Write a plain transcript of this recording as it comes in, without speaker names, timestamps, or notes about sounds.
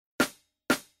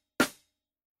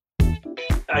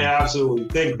I absolutely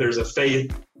think there's a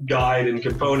faith guide and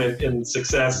component in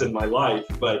success in my life,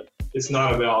 but it's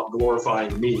not about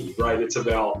glorifying me, right? It's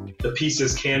about the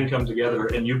pieces can come together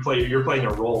and you're playing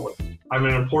a role in it. I'm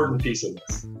an important piece of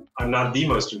this. I'm not the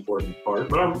most important part,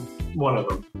 but I'm one of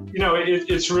them.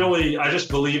 It's really, I just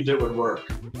believed it would work.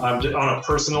 On a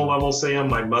personal level, Sam,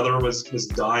 my mother was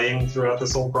dying throughout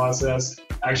this whole process.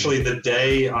 Actually, the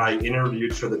day I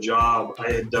interviewed for the job,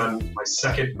 I had done my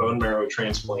second bone marrow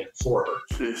transplant for her.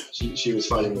 She was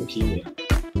fighting leukemia.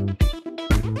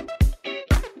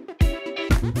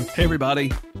 Hey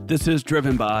everybody, this is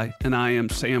Driven By, and I am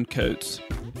Sam Coates.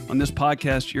 On this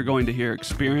podcast, you're going to hear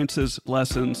experiences,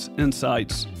 lessons,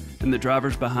 insights, and the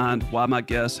drivers behind why my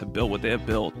guests have built what they have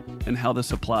built and how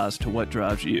this applies to what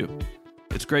drives you.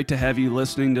 It's great to have you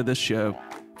listening to this show.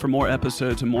 For more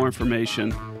episodes and more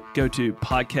information, go to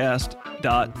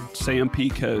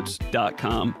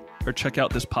podcast.sampcoates.com or check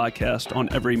out this podcast on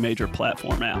every major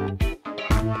platform app.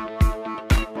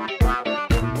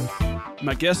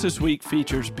 My guest this week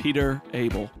features Peter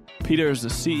Abell. Peter is the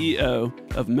CEO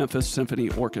of Memphis Symphony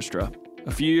Orchestra.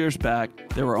 A few years back,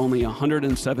 there were only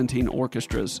 117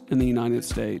 orchestras in the United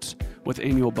States with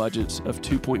annual budgets of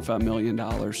 $2.5 million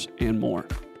and more.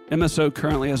 MSO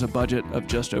currently has a budget of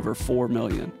just over $4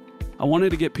 million. I wanted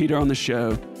to get Peter on the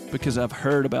show because I've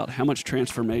heard about how much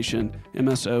transformation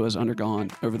MSO has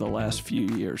undergone over the last few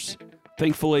years.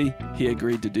 Thankfully, he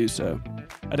agreed to do so.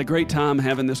 I had a great time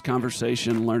having this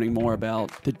conversation, learning more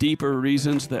about the deeper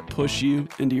reasons that push you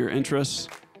into your interests,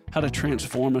 how to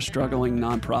transform a struggling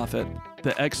nonprofit,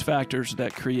 the X factors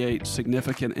that create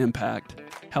significant impact,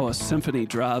 how a symphony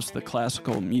drives the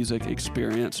classical music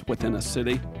experience within a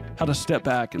city, how to step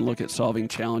back and look at solving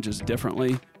challenges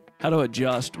differently, how to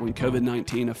adjust when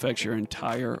COVID-19 affects your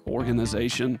entire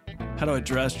organization, how to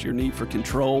address your need for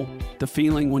control, the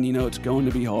feeling when you know it's going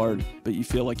to be hard, but you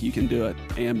feel like you can do it,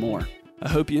 and more. I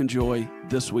hope you enjoy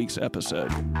this week's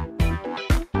episode.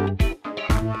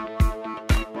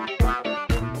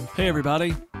 Hey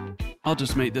everybody, I'll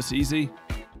just make this easy.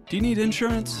 Do you need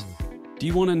insurance? Do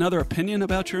you want another opinion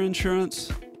about your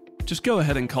insurance? Just go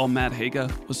ahead and call Matt Haga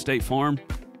with State Farm.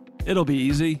 It'll be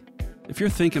easy. If you're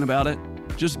thinking about it,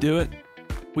 just do it.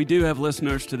 We do have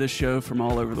listeners to this show from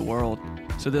all over the world,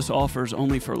 so this offer is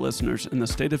only for listeners in the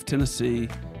state of Tennessee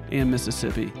and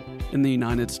Mississippi in the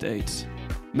United States.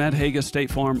 Matt Haga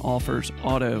State Farm offers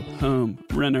auto, home,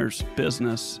 renters,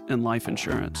 business, and life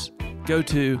insurance. Go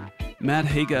to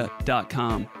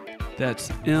matthaga.com. That's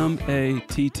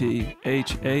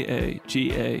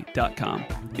matthaga.com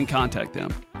and contact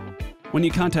them. When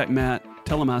you contact Matt,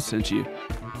 tell him I sent you.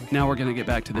 Now we're going to get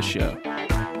back to the show.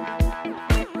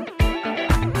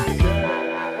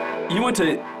 You went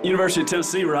to University of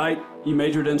Tennessee, right? You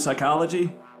majored in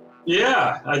psychology?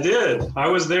 Yeah, I did. I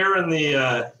was there in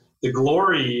the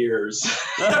glory years.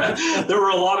 There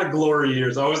were a lot of glory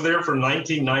years. I was there from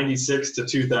 1996 to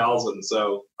 2000.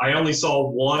 So I only saw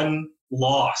one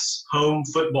home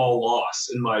football loss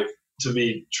to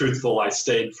be truthful, I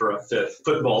stayed for a fifth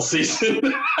football season.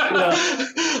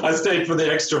 I stayed for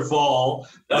the extra fall.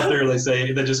 Up there,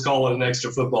 they just call it an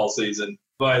extra football season.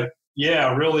 But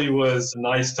yeah, really was a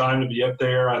nice time to be up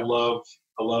there. I love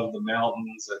the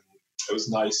mountains, and it was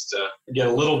nice to get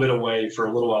a little bit away for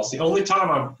a little while. It's the only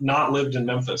time I've not lived in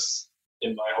Memphis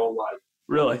in my whole life.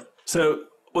 Really? So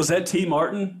was that T.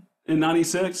 Martin in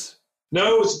 96?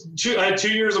 No, I had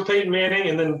 2 years of Peyton Manning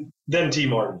and then T.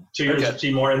 Martin. 2 years of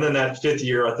T. Martin. And then that fifth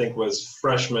year, I think, was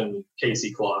freshman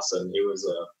Casey Clausen.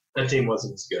 That team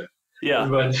wasn't as good. Yeah.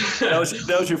 But that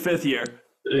was your fifth year.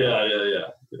 Yeah.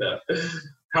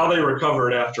 How they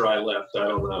recovered after I left, I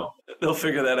don't know. They'll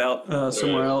figure that out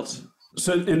somewhere else.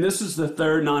 So, and this is the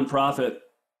third nonprofit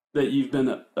that you've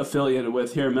been affiliated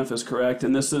with here in Memphis, correct?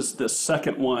 And this is the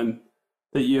second one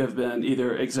that you have been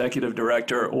either executive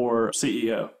director or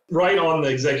CEO. Right on the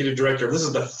executive director. This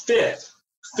is the fifth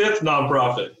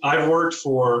nonprofit. I've worked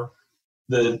for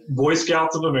the Boy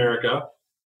Scouts of America.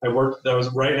 I was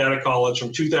right out of college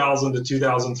from 2000 to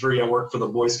 2003. I worked for the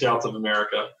Boy Scouts of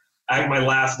America. My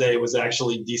last day was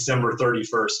actually December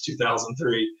 31st,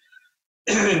 2003.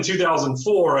 In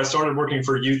 2004, I started working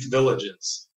for Youth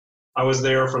Villages. I was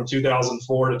there from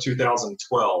 2004 to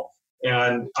 2012,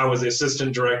 and I was the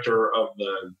assistant director of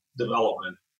the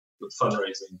development, the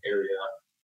fundraising area.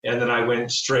 And then I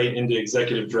went straight into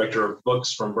executive director of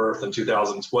books from birth in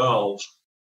 2012,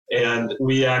 and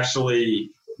we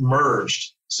actually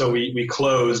merged. So we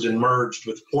closed and merged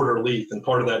with Porter Leith, and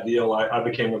part of that deal, I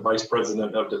became the vice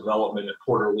president of development at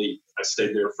Porter Leith. I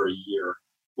stayed there for a year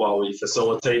while we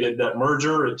facilitated that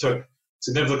merger. It took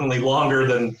significantly longer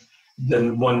than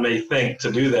one may think to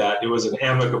do that. It was an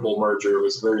amicable merger. It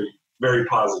was very very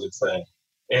positive thing.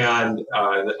 And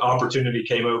the opportunity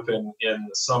came open in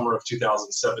the summer of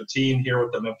 2017 here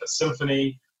with the Memphis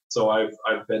Symphony. So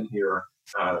I've been here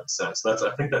since.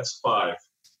 I think that's five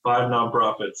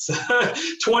nonprofits.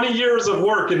 20 years of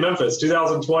work in Memphis.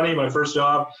 2020, my first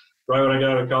job, right when I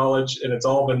got out of college, and it's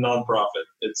all been nonprofit.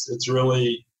 It's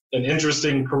really an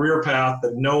interesting career path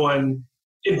that no one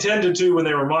intended to when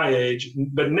they were my age,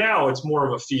 but now it's more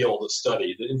of a field of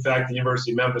study. In fact, the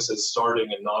University of Memphis is starting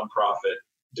a nonprofit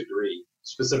degree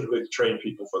specifically to train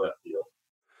people for that field.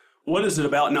 What is it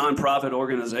about nonprofit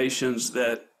organizations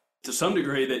that, to some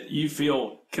degree, that you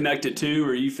feel connected to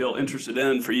or you feel interested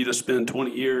in for you to spend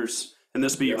 20 years and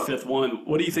this be your fifth one?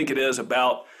 What do you think it is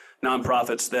about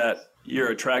nonprofits that you're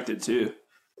attracted to?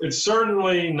 It's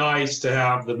certainly nice to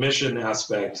have the mission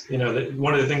aspect. You know,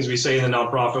 one of the things we say in the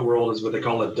nonprofit world is what they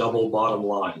call a double bottom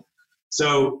line.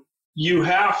 So you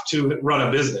have to run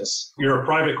a business. You're a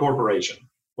private corporation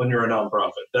when you're a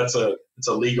nonprofit. It's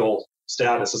a legal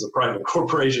status as a private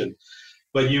corporation.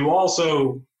 But you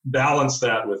also balance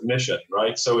that with mission,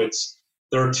 right? So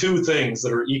there are two things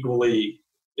that are equally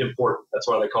important. That's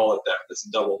why they call it that. It's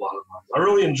a double bottom line. I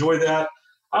really enjoy that.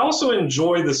 I also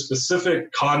enjoy the specific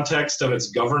context of its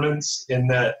governance in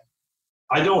that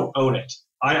I don't own it.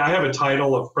 I have a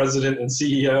title of president and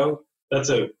CEO. That's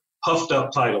a puffed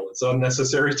up title. It's an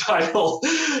unnecessary title.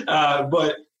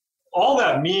 But all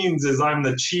that means is I'm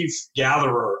the chief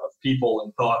gatherer of people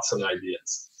and thoughts and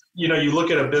ideas. You know, you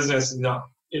look at a business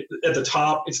at the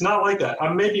top, it's not like that.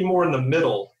 I'm maybe more in the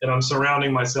middle, and I'm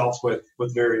surrounding myself with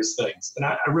various things. And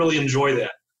I really enjoy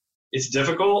that. It's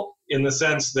difficult in the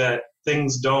sense that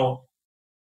things don't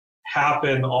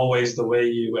happen always the way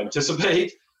you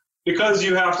anticipate because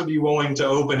you have to be willing to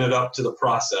open it up to the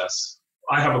process.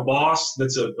 I have a boss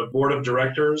that's a board of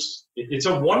directors. It's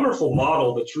a wonderful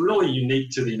model that's really unique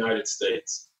to the United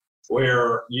States,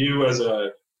 where you as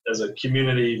a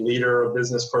community leader, a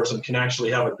business person, can actually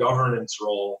have a governance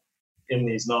role in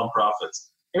these nonprofits.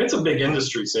 And it's a big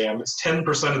industry, Sam. It's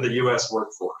 10% of the U.S.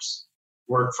 workforce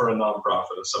work for a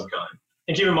nonprofit of some kind.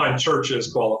 And keep in mind,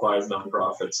 churches qualify as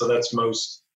nonprofits, so that's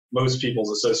most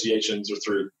people's associations are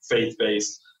through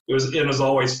faith-based. It was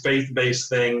always faith-based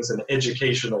things and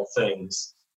educational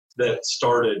things that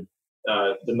started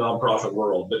the nonprofit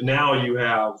world. But now you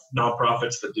have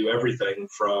nonprofits that do everything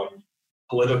from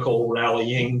political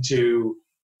rallying to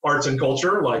arts and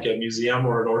culture, like a museum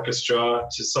or an orchestra,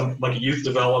 to some like youth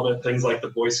development, things like the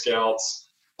Boy Scouts.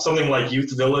 Something like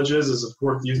youth villages is, of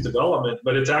course, youth development,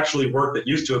 but it's actually work that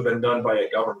used to have been done by a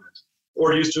government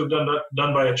or used to have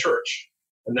done by a church.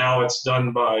 And now it's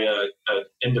done by an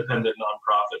independent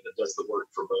nonprofit that does the work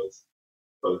for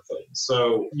both things.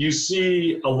 So you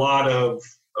see a lot of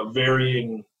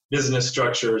varying business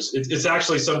structures. It's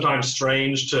actually sometimes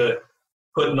strange to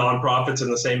put nonprofits in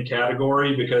the same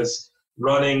category because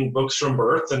running Books from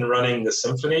Birth and running the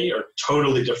symphony are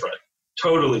totally different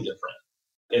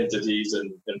entities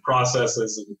and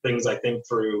processes and things I think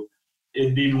through.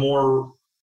 It'd be more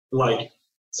like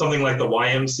something like the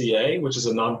YMCA, which is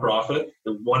a nonprofit,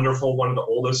 the wonderful, one of the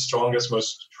oldest, strongest,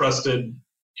 most trusted,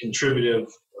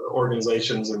 contributive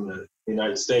organizations in the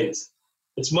United States.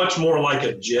 It's much more like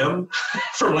a gym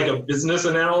from like a business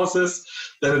analysis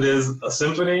than it is a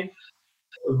symphony.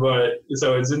 But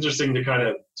so it's interesting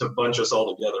to bunch us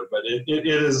all together. But it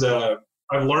is,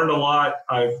 I've learned a lot.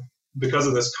 Because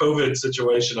of this COVID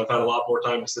situation, I've had a lot more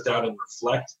time to sit down and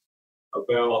reflect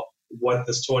about what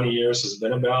this 20 years has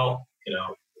been about. You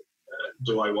know,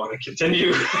 do I want to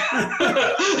continue?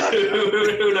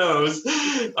 Who knows?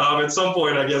 At some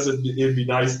point, I guess it'd be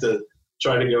nice to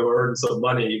try to go earn some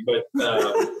money. But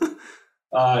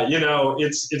you know,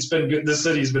 it's been good. This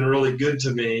city's been really good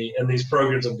to me, and these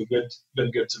programs have been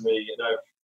good to me,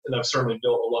 and I've certainly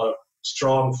built a lot of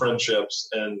strong friendships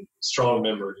and strong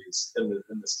memories in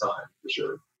this time, for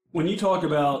sure. When you talk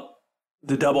about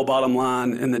the double bottom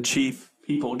line and the chief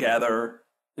people gatherer,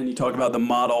 and you talk about the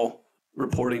model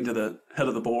reporting to the head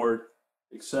of the board,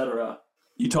 et cetera,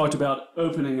 you talked about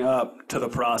opening up to the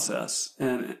process.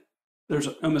 And there's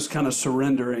almost kind of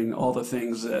surrendering all the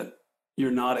things that you're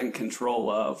not in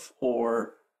control of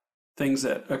or things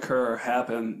that occur or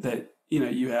happen that, you know,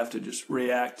 you have to just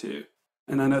react to.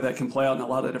 And I know that can play out in a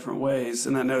lot of different ways.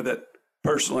 And I know that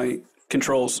personally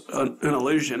control's an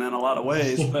illusion in a lot of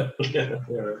ways. But,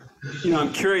 you know,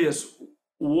 I'm curious,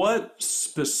 what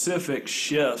specific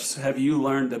shifts have you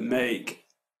learned to make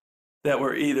that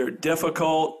were either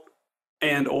difficult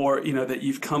and or, you know, that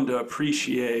you've come to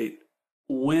appreciate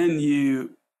when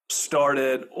you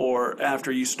started or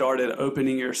after you started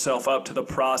opening yourself up to the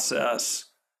process,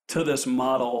 to this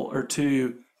model or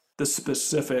to the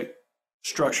specific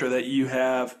structure that you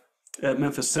have at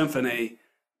Memphis Symphony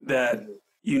that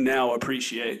you now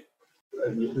appreciate?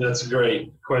 That's a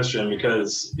great question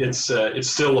because it's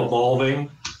still evolving.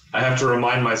 I have to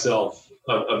remind myself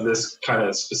of this kind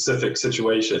of specific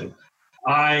situation.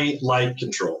 I like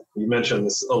control. You mentioned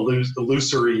this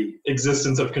illusory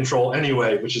existence of control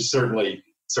anyway, which is certainly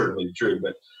true.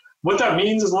 But what that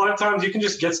means is a lot of times you can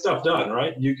just get stuff done,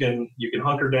 right? You can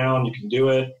hunker down, you can do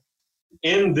it.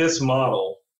 In this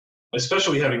model,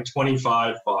 especially having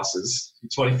 25 bosses,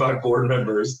 25 board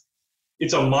members,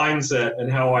 it's a mindset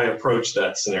and how I approach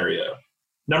that scenario.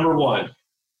 Number one,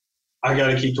 I got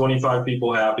to keep 25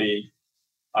 people happy.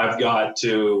 I've got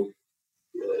to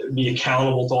be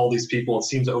accountable to all these people. It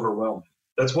seems overwhelming.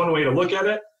 That's one way to look at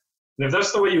it. And if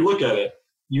that's the way you look at it,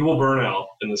 you will burn out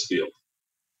in this field.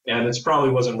 And it probably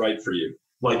wasn't right for you.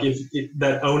 Like if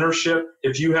that ownership,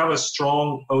 if you have a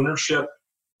strong ownership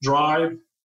drive,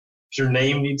 if your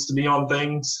name needs to be on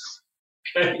things,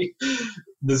 okay,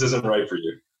 this isn't right for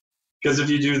you. Because if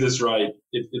you do this right,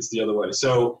 it's the other way.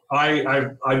 So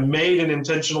I made an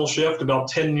intentional shift about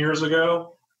 10 years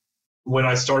ago when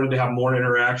I started to have more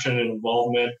interaction and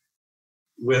involvement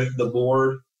with the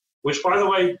board, which, by the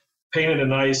way, painted a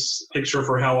nice picture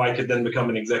for how I could then become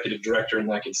an executive director,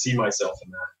 and I could see myself in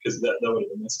that because that would have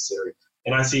been necessary.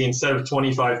 And I see instead of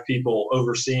 25 people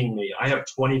overseeing me, I have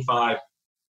 25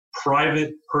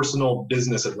 private personal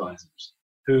business advisors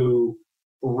who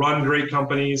run great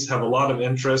companies, have a lot of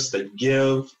interest, they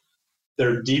give,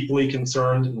 they're deeply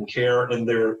concerned and care, and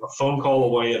they're a phone call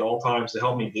away at all times to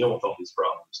help me deal with all these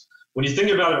problems. When you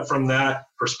think about it from that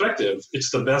perspective,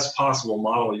 it's the best possible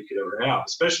model you could ever have,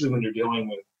 especially when you're dealing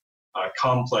with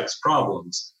complex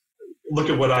problems. Look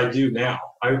at what I do now.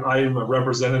 I am a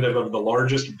representative of the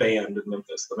largest band in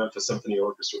Memphis, the Memphis Symphony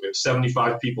Orchestra. We have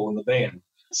 75 people in the band.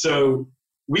 So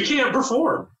we can't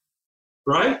perform,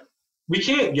 right? We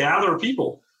can't gather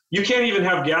people. You can't even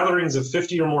have gatherings of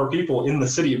 50 or more people in the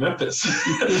city of Memphis.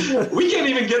 We can't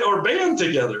even get our band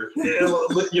together,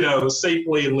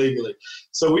 safely and legally.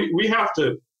 So we have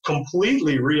to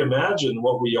completely reimagine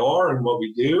what we are and what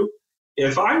we do.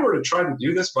 If I were to try to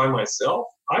do this by myself,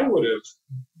 I would have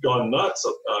gone nuts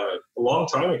a long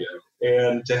time ago.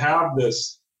 And to have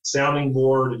this sounding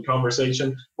board and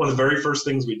conversation, one of the very first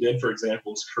things we did, for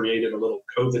example, was created a little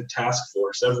COVID task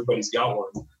force. Everybody's got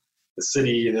one. The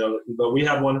city, but we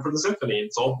had one for the symphony.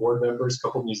 It's all board members, a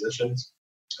couple musicians,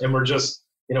 and we're just,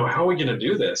 how are we going to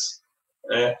do this?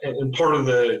 And part of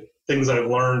the things I've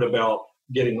learned about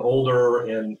getting older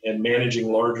and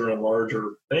managing larger and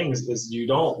larger things is you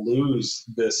don't lose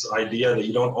this idea that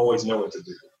you don't always know what to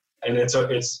do. And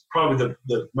it's probably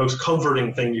the most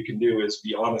comforting thing you can do is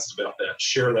be honest about that,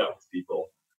 share that with people.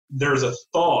 There's a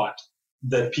thought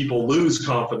that people lose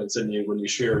confidence in you when you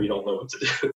share you don't know what to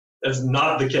do. That's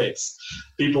not the case.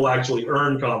 People actually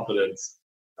earn confidence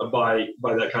by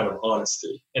that kind of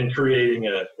honesty and creating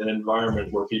an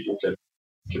environment where people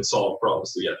can solve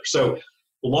problems together. So,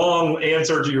 long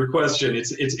answer to your question,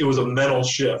 it was a mental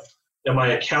shift. Am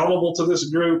I accountable to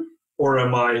this group, or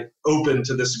am I open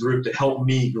to this group to help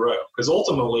me grow? Because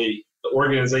ultimately, the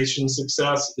organization's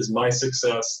success is my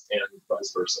success and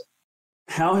vice versa.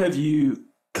 How have you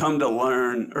come to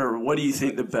learn, or what do you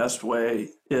think the best way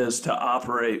is to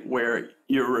operate where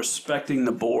you're respecting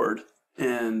the board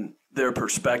and their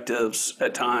perspectives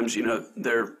at times,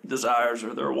 their desires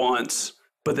or their wants,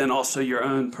 but then also your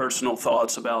own personal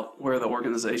thoughts about where the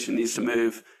organization needs to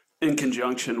move in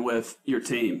conjunction with your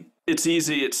team? It's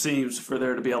easy, it seems, for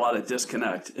there to be a lot of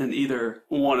disconnect in either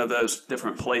one of those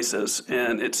different places.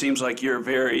 And it seems like you're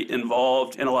very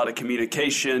involved in a lot of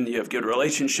communication. You have good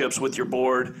relationships with your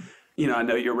board. I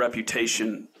know your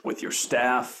reputation with your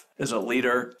staff as a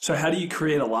leader. So how do you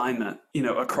create alignment,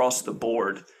 across the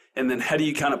board? And then how do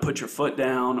you kind of put your foot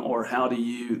down, or how do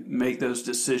you make those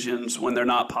decisions when they're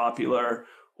not popular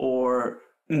or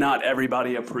not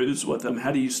everybody approves with them?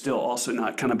 How do you still also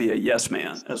not kind of be a yes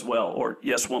man as well, or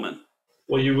yes woman?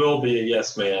 Well, you will be a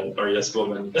yes man or yes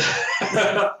woman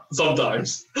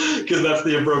sometimes, because that's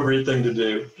the appropriate thing to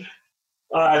do.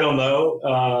 I don't know.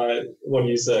 What do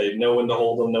you say? Know when to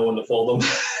hold them, know when to fold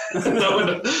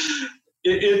them.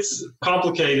 It's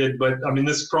complicated, but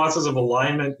this process of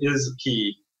alignment is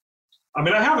key.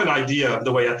 I have an idea of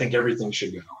the way I think everything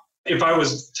should go. If I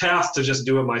was tasked to just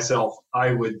do it myself, I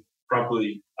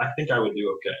think I would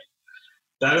do okay.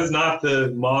 That is not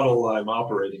the model I'm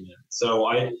operating in. So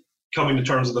coming to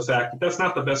terms with the fact that that's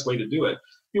not the best way to do it.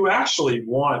 You actually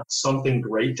want something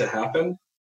great to happen,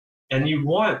 and you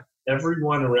want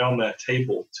everyone around that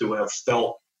table to have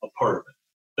felt a part of it.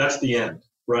 That's the end,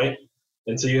 right?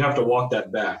 And so you have to walk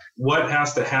that back. What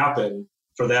has to happen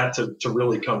for that to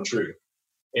really come true?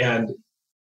 And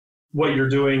what you're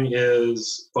doing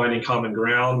is finding common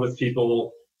ground with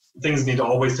people. Things need to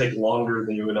always take longer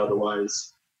than you would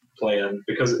otherwise plan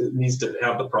because it needs to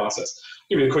have the process.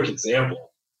 I'll give you a quick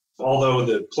example. Although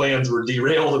the plans were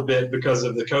derailed a bit because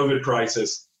of the COVID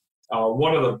crisis,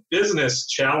 one of the business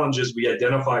challenges we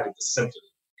identified at the symphony,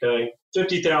 okay,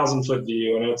 50,000 foot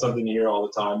view, I know it's something you hear all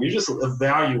the time. You just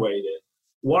evaluate it.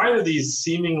 Why do these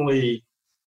seemingly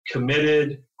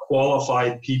committed,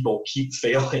 qualified people keep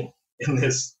failing in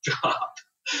this job?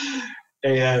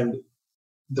 And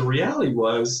the reality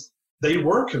was they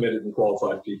were committed and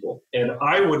qualified people. And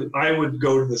I would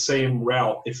go to the same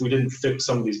route if we didn't fix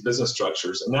some of these business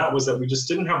structures. And that was that we just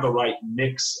didn't have the right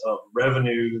mix of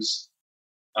revenues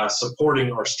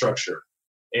supporting our structure.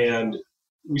 And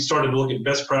we started to look at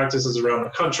best practices around the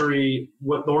country,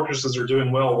 what the orchestras are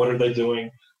doing well, what are they doing?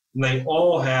 And they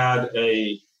all had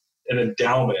an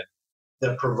endowment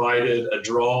that provided a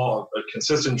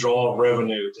consistent draw of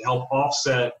revenue to help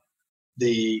offset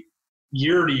the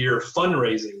year-to-year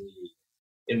fundraising need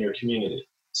in your community.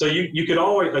 So you could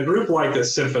always, a group like the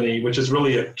symphony, which is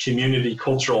really a community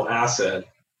cultural asset,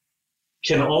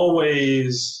 can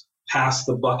always pass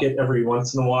the bucket every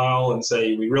once in a while and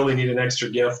say, we really need an extra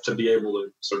gift to be able to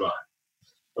survive.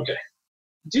 Okay,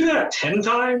 do that 10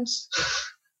 times.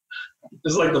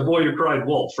 It's like the boy who cried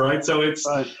wolf, right? So it's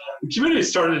right. The community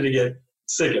started to get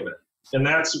sick of it. And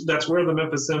that's where the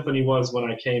Memphis Symphony was when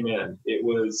I came in.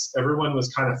 Everyone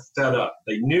was kind of fed up.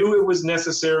 They knew it was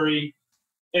necessary.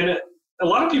 And a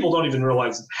lot of people don't even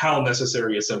realize how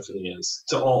necessary a symphony is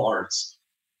to all arts.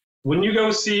 When you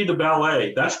go see the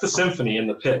ballet, that's the symphony in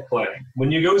the pit playing.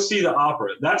 When you go see the opera,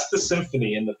 that's the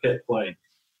symphony in the pit playing.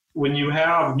 When you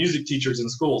have music teachers in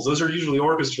schools, those are usually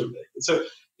orchestra. So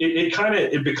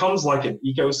it becomes like an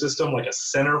ecosystem, like a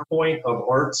center point of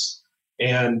arts.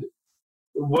 And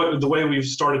the way we've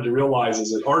started to realize is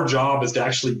that our job is to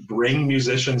actually bring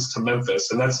musicians to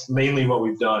Memphis, and that's mainly what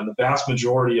we've done. The vast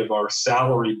majority of our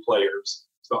salaried players,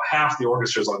 about half the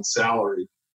orchestras on salary,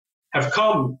 have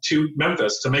come to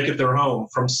Memphis to make it their home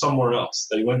from somewhere else.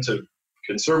 They went to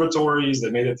conservatories, they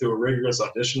made it through a rigorous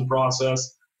audition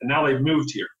process, and now they've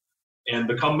moved here and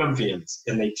become Memphians,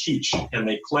 and they teach, and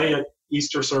they play at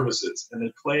Easter services, and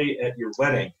they play at your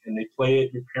wedding, and they play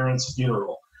at your parents'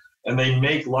 funeral, and they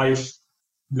make life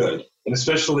good, and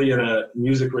especially in a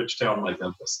music-rich town like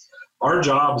Memphis. Our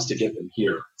job is to get them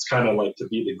here. It's kind of like to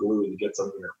be the glue that gets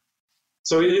them here.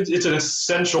 So it's an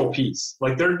essential piece.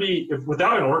 Like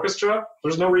without an orchestra,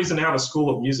 there's no reason to have a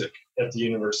school of music at the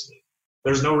university.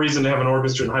 There's no reason to have an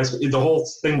orchestra in high school. The whole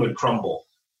thing would crumble.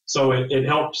 So it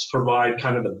helps provide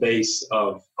kind of the base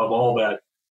of all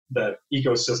that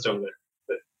ecosystem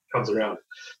that comes around it.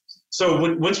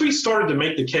 So once we started to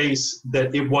make the case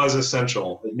that it was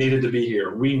essential, it needed to be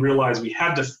here, we realized we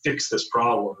had to fix this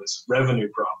problem, this revenue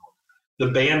problem. The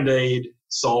Band-Aid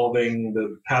solving,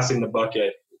 the passing the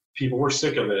bucket, people were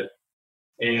sick of it.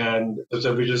 And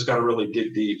so we just got to really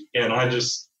dig deep. And I'm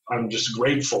just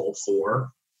grateful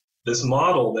for this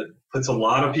model that puts a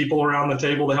lot of people around the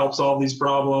table to help solve these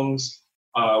problems.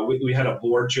 We had a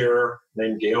board chair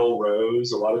named Gail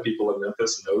Rose. A lot of people in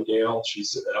Memphis know Gail.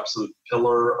 She's an absolute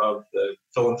pillar of the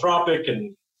philanthropic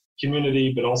and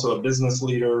community, but also a business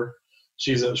leader.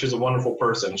 She's a wonderful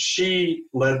person. She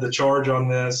led the charge on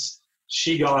this.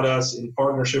 She got us in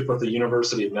partnership with the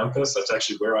University of Memphis. That's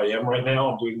actually where I am right now.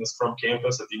 I'm doing this from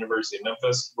campus at the University of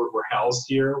Memphis. We're housed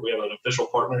here. We have an official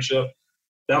partnership.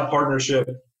 That partnership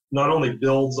not only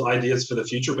builds ideas for the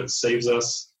future, but saves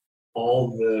us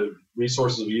all the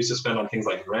resources we used to spend on things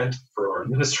like rent for our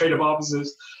administrative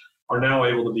offices are now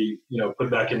able to be, put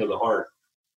back into the heart.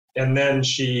 And then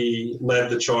she led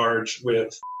the charge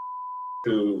with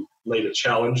who laid a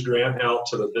challenge grant out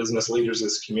to the business leaders of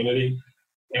this community.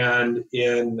 And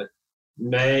in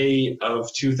May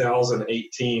of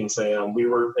 2018, Sam, we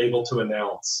were able to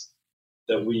announce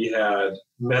that we had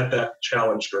met that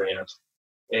challenge grant.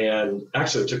 And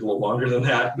actually, it took a little longer than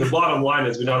that. The bottom line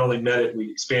is we not only met it, we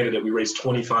expanded it. We raised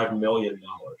 $25 million.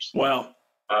 Wow.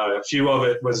 A few of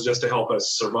it was just to help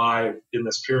us survive in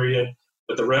this period,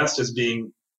 but the rest is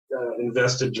being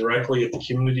invested directly at the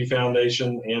Community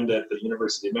Foundation and at the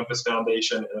University of Memphis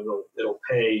Foundation, and it'll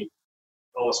pay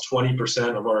almost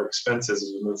 20% of our expenses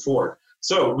as we move forward.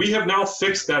 So we have now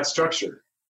fixed that structure,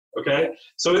 okay?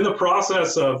 So in the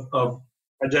process of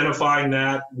identifying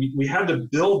that, we had to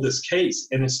build this case,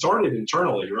 and it started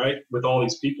internally, right, with all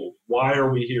these people. Why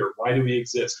are we here? Why do we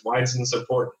exist? Why is it so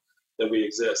important that we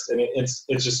exist? And it's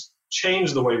just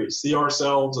changed the way we see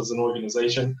ourselves as an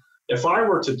organization. If I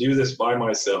were to do this by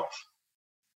myself,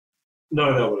 none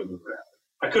of that would have been happened.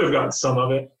 I could have gotten some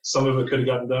of it could have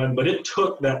gotten done, but it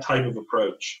took that type of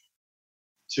approach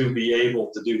to be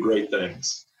able to do great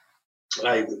things.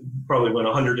 I probably went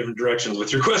 100 different directions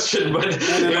with your question, but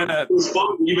it was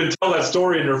fun to even tell that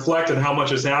story and reflect on how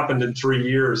much has happened in 3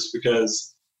 years,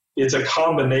 because it's a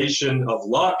combination of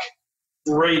luck,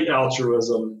 great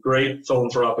altruism, great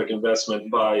philanthropic investment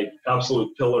by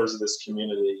absolute pillars of this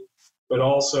community, but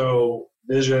also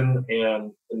vision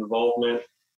and involvement,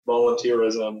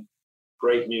 volunteerism,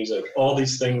 great music, all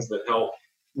these things that help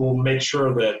will make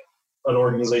sure that an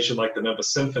organization like the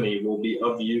Memphis Symphony will be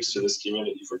of use to this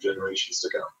community for generations to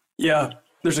come. Yeah,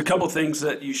 there's a couple things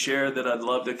that you shared that I'd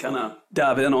love to kind of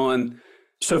dive in on.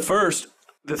 So first,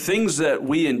 the things that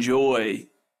we enjoy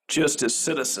just as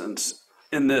citizens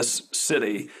in this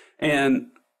city, and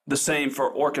the same for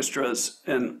orchestras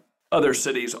in other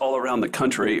cities all around the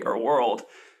country or world,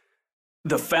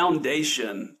 the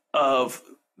foundation of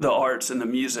the arts and the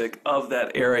music of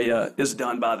that area is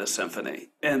done by the symphony.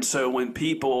 And so when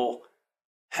people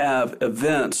have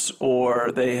events or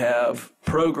they have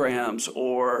programs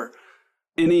or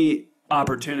any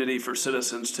opportunity for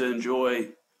citizens to enjoy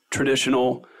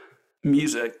traditional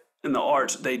music and the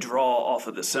arts, they draw off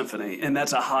of the symphony. And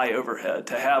that's a high overhead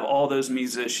to have all those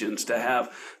musicians, to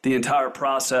have the entire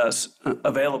process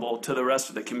available to the rest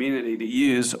of the community to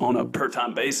use on a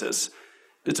per-time basis.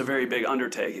 It's a very big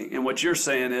undertaking. And what you're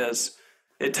saying is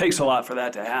it takes a lot for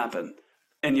that to happen.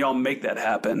 And y'all make that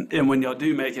happen. And when y'all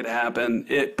do make it happen,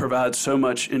 it provides so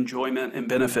much enjoyment and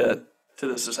benefit to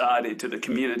the society, to the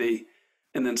community.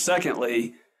 And then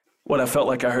secondly, what I felt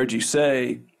like I heard you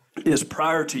say is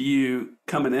prior to you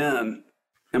coming in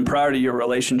and prior to your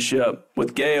relationship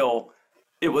with Gail,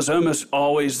 it was almost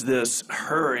always this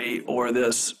hurry or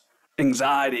this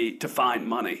anxiety to find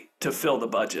money to fill the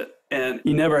budget. And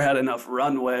you never had enough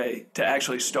runway to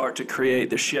actually start to create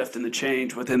the shift and the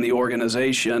change within the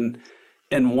organization.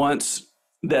 And once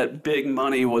that big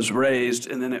money was raised,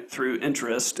 and then through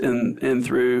interest and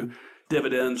through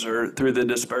dividends or through the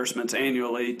disbursements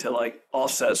annually to like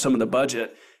offset some of the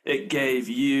budget, it gave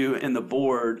you and the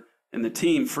board and the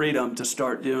team freedom to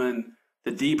start doing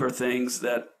the deeper things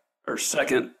that are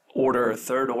second order or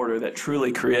third order that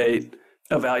truly create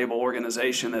a valuable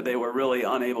organization that they were really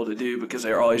unable to do because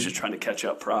they were always just trying to catch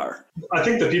up prior. I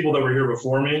think the people that were here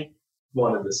before me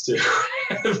wanted this too.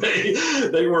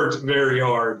 they worked very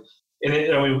hard. And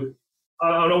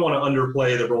I don't want to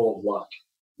underplay the role of luck.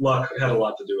 Luck had a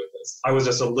lot to do with this. I was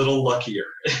just a little luckier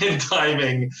in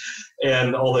timing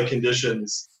and all the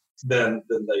conditions than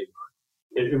they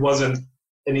were. It wasn't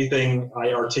anything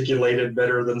I articulated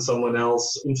better than someone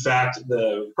else. In fact,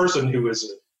 the person who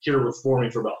was here before me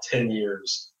for about 10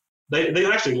 years, they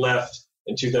actually left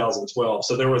in 2012.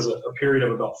 So there was a period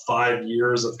of about 5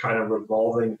 years of kind of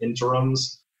revolving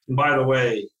interims. And by the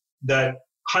way, that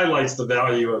highlights the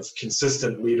value of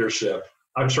consistent leadership.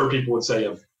 I'm sure people would say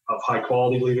of high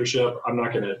quality leadership. I'm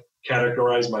not going to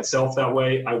categorize myself that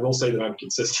way. I will say that I'm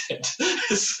consistent.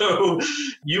 So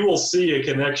you will see a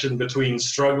connection between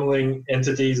struggling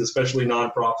entities, especially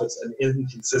nonprofits, and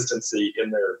inconsistency in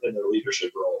their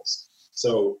leadership roles.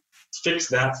 So fix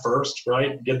that first,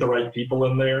 right? Get the right people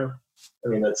in there. I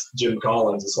mean, that's Jim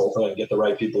Collins, this whole thing, get the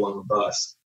right people on the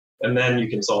bus. And then you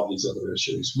can solve these other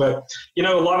issues. But, a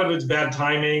lot of it's bad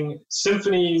timing.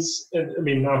 Symphonies,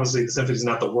 obviously the symphony is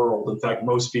not the world. In fact,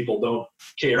 most people don't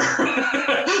care.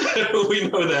 We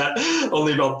know that.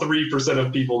 Only about 3%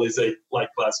 of people, they say, like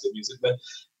classical music. But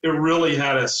it really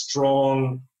had a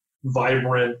strong,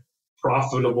 vibrant,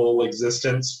 profitable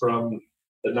existence from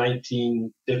the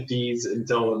 1950s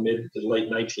until the mid to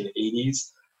late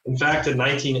 1980s. In fact, in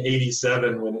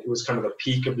 1987, when it was kind of the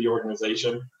peak of the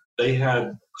organization, they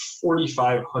had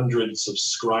 4,500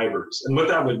 subscribers. And what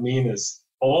that would mean is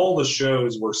all the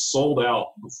shows were sold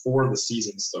out before the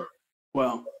season started.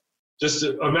 Wow. Just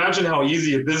imagine how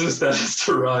easy a business that is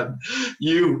to run.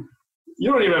 You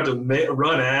don't even have to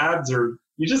run ads, or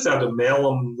you just have to mail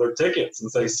them their tickets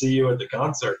and say, see you at the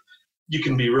concert. You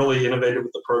can be really innovative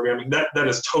with the programming. That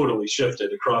has totally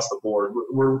shifted across the board.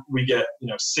 We get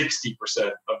 60%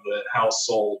 of the house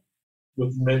sold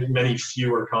with many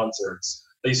fewer concerts.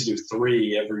 They used to do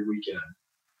 3 every weekend.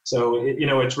 So,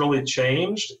 it's really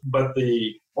changed, but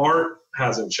the art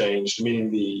hasn't changed, meaning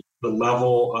the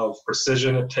level of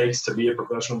precision it takes to be a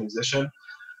professional musician.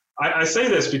 I say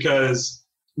this because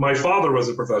my father was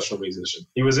a professional musician.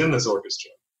 He was in this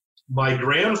orchestra. My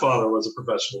grandfather was a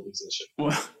professional musician.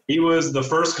 Wow. He was the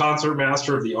first concert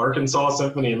master of the Arkansas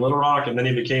Symphony in Little Rock, and then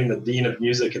he became the dean of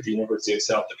music at the University of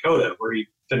South Dakota, where he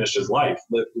finished his life,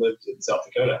 lived in South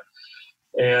Dakota.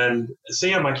 And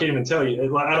Sam, I can't even tell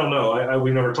you. I don't know.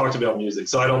 We never talked about music,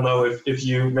 so I don't know if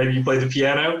maybe you play the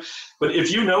piano. But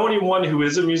if you know anyone who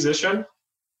is a musician,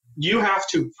 you have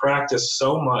to practice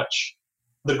so much.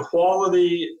 The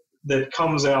quality that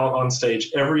comes out on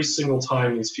stage every single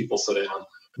time these people sit down.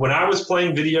 When I was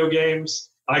playing video games,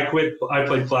 I quit. I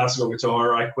played classical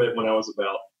guitar. I quit when I was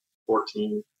about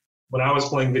 14. When I was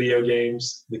playing video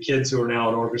games, the kids who are now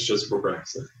in orchestras were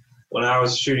practicing. When I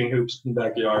was shooting hoops in the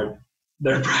backyard,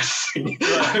 they're practicing.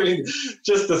 I mean,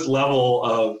 just this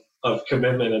level of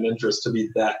commitment and interest to be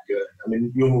that good. I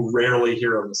mean, you'll rarely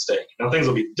hear a mistake. Now, things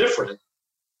will be different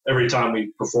every time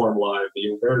we perform live, but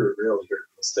you'll very rarely hear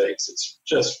mistakes. It's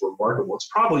just remarkable. It's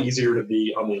probably easier to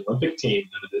be on the Olympic team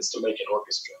than it is to make an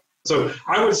orchestra. So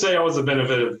I would say I was a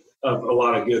benefit of a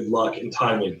lot of good luck and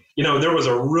timing. You know, there was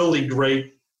a really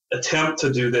great attempt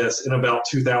to do this in about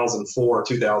 2004,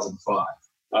 2005.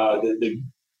 The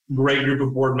great group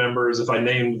of board members, if I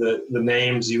named the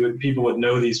names, people would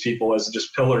know these people as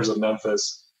just pillars of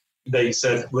Memphis. They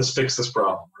said, let's fix this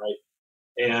problem,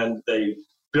 right? And they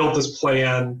built this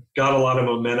plan, got a lot of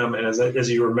momentum, and as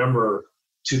you remember,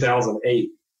 2008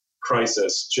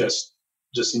 crisis just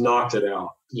knocked it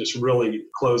out, just really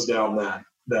closed down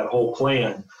that whole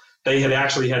plan. They had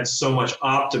actually had so much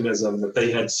optimism that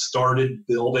they had started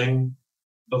building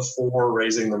before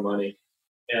raising the money,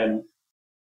 and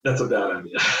that's a bad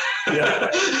idea. Yeah.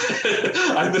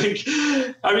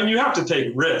 I mean, you have to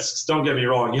take risks. Don't get me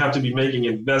wrong. You have to be making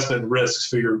investment risks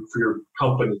for your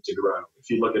company to grow, if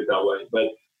you look at it that way. But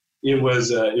it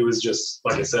was just,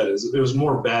 like I said, it was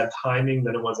more bad timing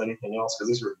than it was anything else, because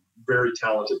these were very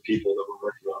talented people that were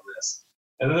working on this.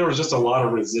 And then there was just a lot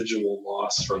of residual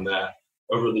loss from that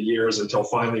over the years until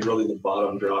finally really the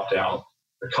bottom dropped out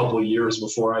a couple of years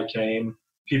before I came.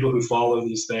 People who follow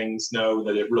these things know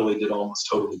that it really did almost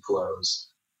totally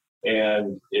close.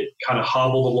 And it kind of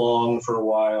hobbled along for a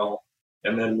while.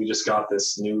 And then we just got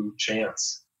this new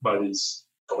chance by these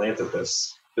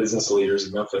philanthropists, business leaders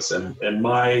in Memphis. And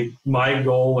my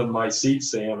goal and my seat,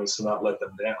 Sam, is to not let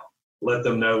them down. Let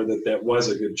them know that was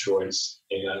a good choice.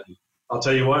 And I'll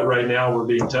tell you what, right now we're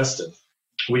being tested.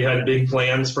 We had big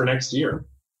plans for next year.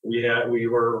 We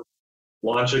were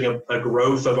launching a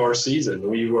growth of our season.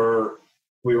 We were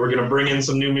going to bring in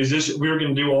some new musicians. We were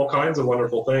going to do all kinds of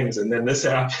wonderful things. And then this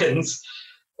happens,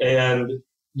 and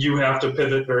you have to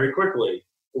pivot very quickly.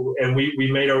 And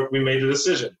we made a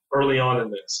decision early on in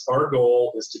this. Our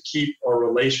goal is to keep our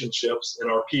relationships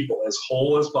and our people as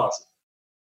whole as possible.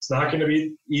 It's not going to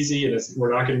be easy, and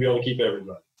we're not going to be able to keep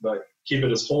everybody, but keep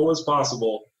it as whole as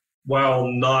possible while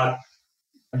not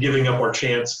giving up our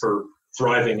chance for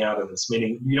thriving out of this,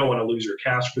 meaning you don't want to lose your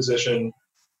cash position.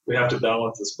 We have to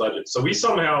balance this budget. So we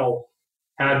somehow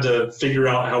had to figure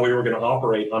out how we were going to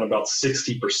operate on about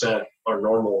 60% our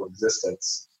normal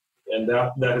existence. And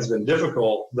that has been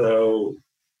difficult, though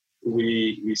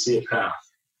we see a path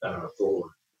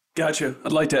forward. Gotcha.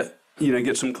 I'd like to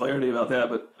get some clarity about that,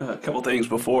 but a couple things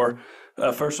before.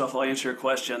 First off, I'll answer your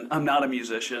question. I'm not a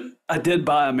musician. I did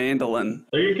buy a mandolin.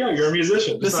 There you go. You're a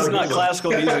musician. This is not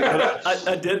classical music, but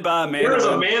I did buy a mandolin. There's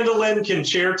a mandolin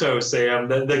concerto, Sam.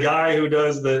 The guy who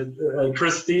does the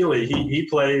Chris Thiele, he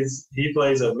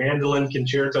plays a mandolin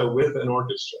concerto with an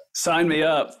orchestra. Sign me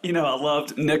up. I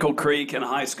loved Nickel Creek in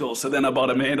high school, so then I bought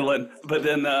a mandolin. But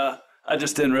then I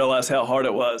just didn't realize how hard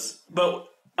it was. But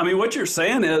I mean, what you're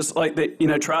saying is like that,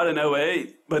 tried in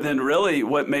 08, but then really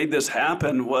what made this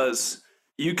happen was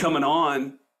you coming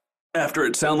on after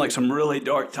it sounded like some really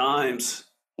dark times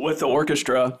with the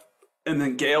orchestra, and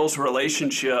then Gail's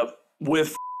relationship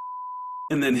with,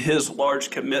 and then his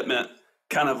large commitment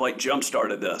kind of like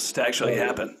jump-started this to actually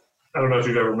happen. I don't know if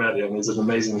you've ever met him. He's an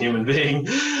amazing human being.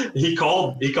 He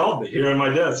called me here on my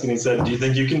desk, and he said, "Do you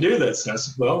think you can do this?" And I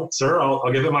said, "Well, sir,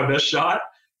 I'll give it my best shot."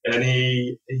 And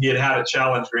he had a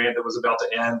challenge grant that was about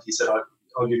to end. He said,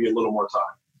 I'll give you a little more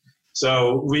time.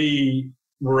 So we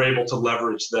were able to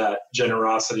leverage that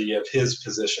generosity of his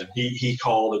position. He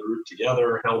called a group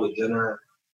together, held a dinner,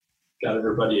 got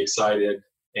everybody excited.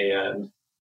 And,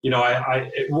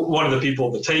 one of the people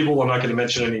at the table, I'm not going to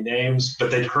mention any names, but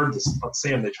they'd heard this,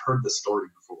 Sam, they'd heard the story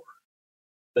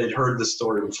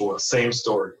before. Same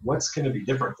story. What's going to be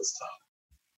different this time?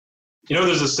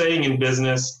 There's a saying in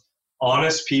business,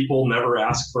 honest people never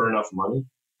ask for enough money.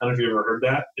 I don't know if you ever heard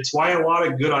that. It's why a lot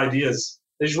of good ideas,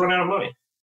 they just run out of money.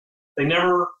 They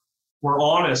never were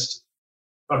honest.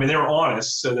 I mean, they were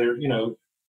honest. So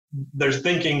they're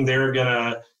thinking they're going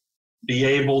to be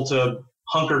able to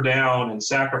hunker down and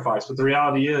sacrifice. But the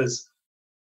reality is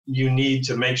you need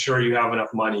to make sure you have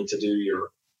enough money to do your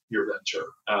venture.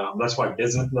 That's why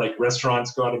business, like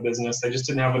restaurants go out of business. They just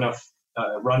didn't have enough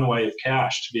runway of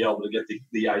cash to be able to get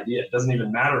the idea. It doesn't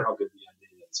even matter how good the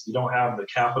idea is. If you don't have the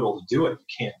capital to do it, you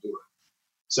can't do it.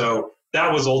 So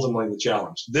that was ultimately the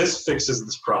challenge. This fixes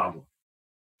this problem.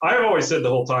 I've always said the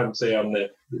whole time, Sam,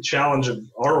 that the challenge of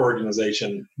our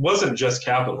organization wasn't just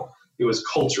capital. It was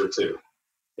culture too.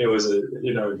 It was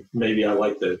maybe I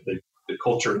like the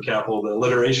culture and capital, the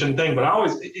alliteration thing, but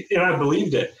I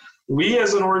believed it. We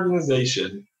as an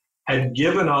organization had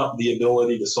given up the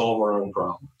ability to solve our own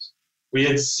problems. We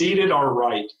had ceded our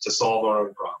right to solve our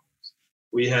own problems.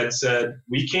 We had said,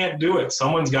 we can't do it.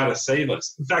 Someone's got to save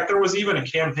us. In fact, there was even a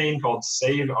campaign called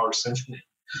Save Our Symphony.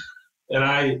 And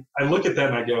I look at that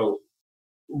and I go,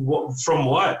 from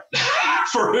what?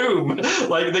 For whom?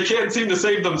 Like, they can't seem to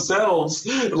save themselves.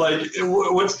 Like,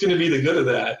 what's going to be the good of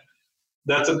that?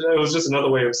 It was just another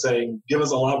way of saying, give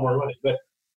us a lot more money. But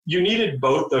you needed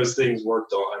both those things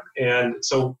worked on. And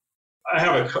so I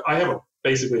have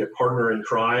basically a partner in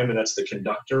crime, and that's the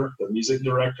conductor, the music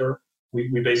director.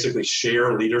 We basically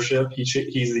share leadership.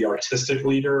 He's the artistic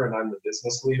leader, and I'm the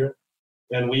business leader.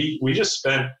 And we just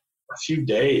spent a few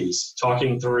days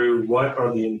talking through what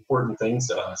are the important things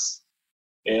to us.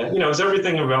 And, it's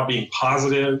everything about being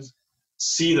positive,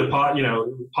 see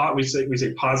we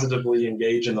say positively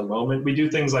engage in the moment. We do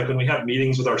things like when we have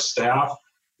meetings with our staff,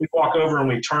 we walk over and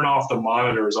we turn off the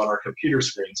monitors on our computer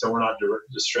screen so we're not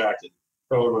distracted.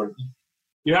 Go over.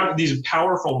 You have these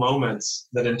powerful moments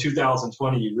that in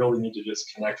 2020 you really need to just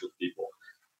connect with people.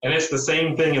 And it's the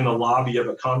same thing in the lobby of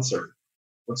a concert.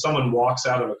 When someone walks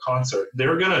out of a concert,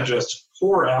 they're going to just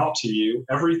pour out to you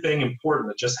everything important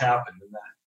that just happened in that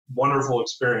wonderful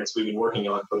experience we've been working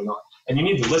on putting on. And you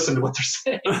need to listen to what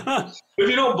they're saying. If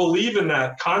you don't believe in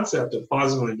that concept of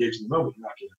positively engaging the moment,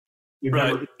 you're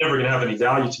never going to have any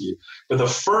value to you. But the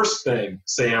first thing,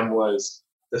 Sam, was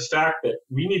the fact that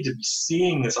we need to be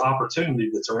seeing this opportunity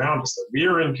that's around us, that we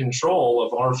are in control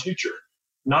of our future,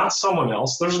 not someone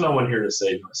else. There's no one here to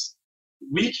save us.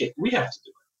 We have to do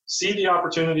it. See the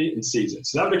opportunity and seize it.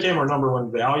 So that became our number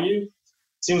one value.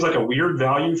 Seems like a weird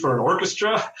value for an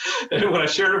orchestra. And when I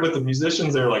shared it with the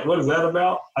musicians, they were like, what is that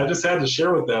about? I just had to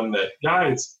share with them that,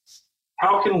 guys,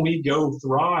 how can we go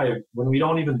thrive when we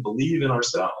don't even believe in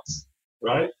ourselves,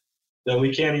 right? That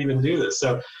we can't even do this.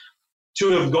 So to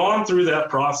have gone through that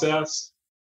process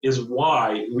is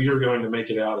why we are going to make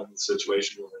it out of the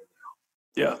situation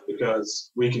we're in now. Yeah.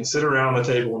 Because we can sit around the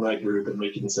table in that group and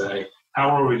we can say, how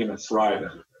are we going to thrive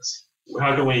out of this?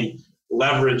 How can we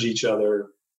leverage each other?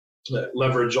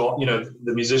 Leverage all,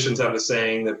 the musicians have a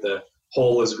saying that the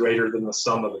whole is greater than the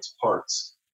sum of its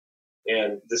parts.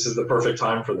 And this is the perfect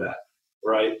time for that,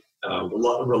 right?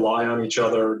 Rely on each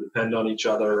other, depend on each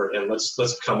other, and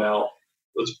let's come out.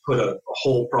 Let's put a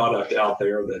whole product out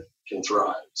there that can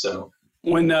thrive. So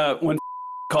when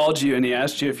called you and he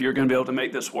asked you if you're going to be able to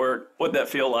make this work, what'd that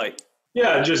feel like?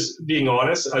 Yeah, just being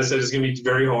honest. I said it's going to be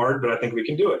very hard, but I think we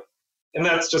can do it. And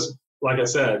that's just, like I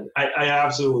said, I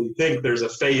absolutely think there's a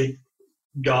faith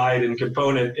guide and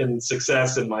component in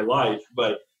success in my life,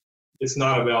 but it's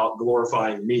not about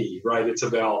glorifying me, right? It's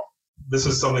about, this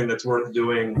is something that's worth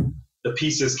doing. The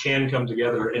pieces can come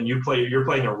together and you're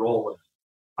playing a role in it.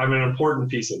 I'm an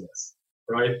important piece of this,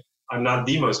 right? I'm not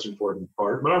the most important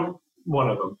part, but I'm one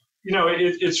of them.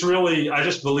 It's really, I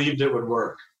just believed it would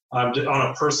work. On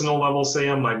a personal level,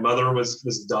 Sam, my mother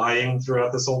was dying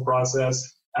throughout this whole process.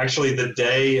 Actually, the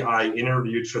day I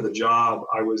interviewed for the job,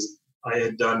 I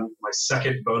had done my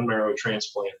second bone marrow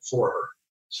transplant for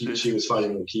her. She was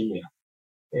fighting leukemia.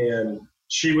 And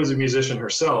she was a musician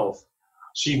herself.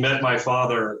 She met my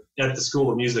father at the School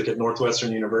of Music at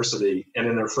Northwestern University. And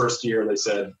in their first year, they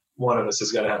said, one of us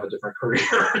has got to have a different career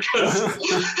because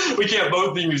we can't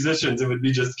both be musicians. It would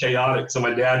be just chaotic. So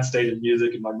my dad stayed in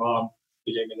music and my mom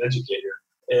became an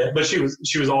educator. But she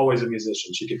was always a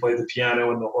musician. She could play the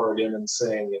piano and the organ and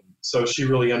sing. And so she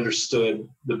really understood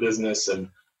the business. And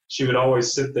she would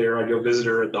always sit there. I'd go visit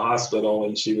her at the hospital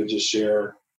and she would just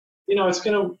share, it's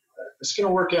going to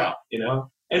work out,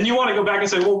 And you want to go back and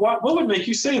say, well, what would make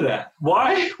you say that?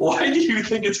 Why do you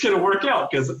think it's going to work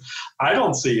out? Because I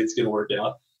don't see it's going to work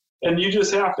out. And you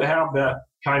just have to have that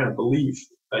kind of belief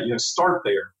that, start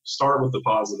there. Start with the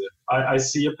positive. I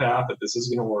see a path that this is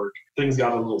going to work. Things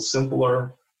got a little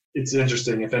simpler. It's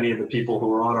interesting if any of the people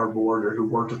who are on our board or who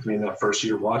worked with me in that first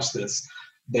year watch this,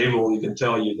 they will even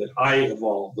tell you that I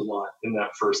evolved a lot in that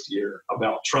first year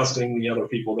about trusting the other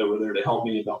people that were there to help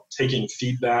me, about taking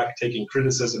feedback, taking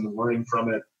criticism and learning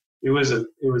from it. It was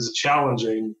a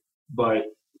challenging, but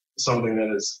something that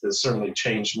has certainly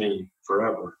changed me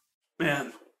forever.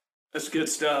 Man, that's good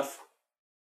stuff.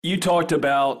 You talked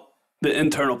about the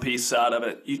internal piece side of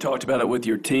it. You talked about it with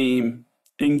your team,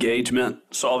 engagement,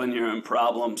 solving your own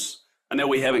problems. I know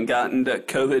we haven't gotten to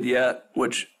COVID yet,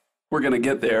 which we're going to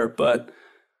get there, but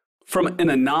in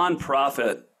a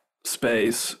nonprofit,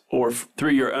 space or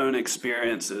through your own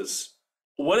experiences,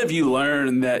 what have you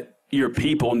learned that your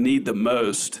people need the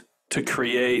most to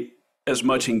create as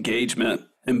much engagement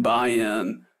and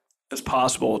buy-in as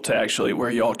possible to actually where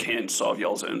y'all can solve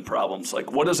y'all's own problems?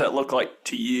 Like, what does that look like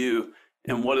to you,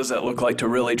 and what does that look like to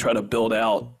really try to build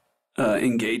out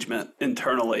engagement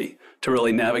internally to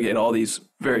really navigate all these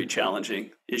very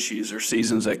challenging issues or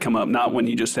seasons that come up, not when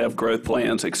you just have growth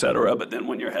plans, et cetera, but then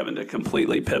when you're having to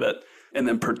completely pivot and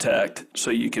then protect so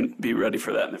you can be ready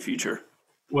for that in the future?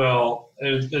 Well,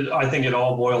 I think it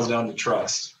all boils down to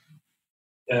trust,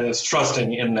 and it's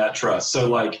trusting in that trust. So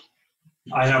like,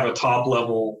 I have a top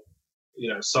level,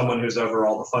 someone who's over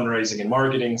all the fundraising and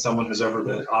marketing, someone who's over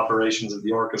the operations of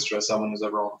the orchestra, someone who's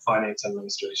over all the finance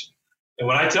administration. And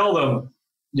when I tell them,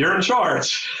 you're in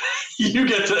charge, you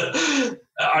get to,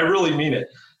 I really mean it.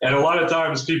 And a lot of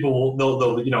times people,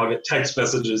 they'll I get text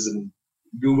messages and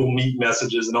Google Meet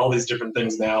messages and all these different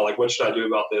things now, like, what should I do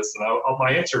about this? And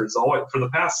my answer is always, for the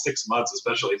past 6 months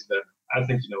especially, has been, I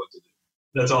think you know what to do.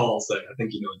 That's all I'll say. I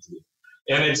think you know what to do.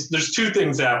 And there's two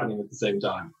things happening at the same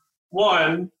time.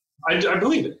 One, I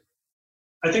believe it.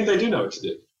 I think they do know what to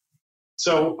do.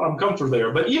 So I'm comfortable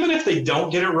there. But even if they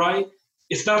don't get it right,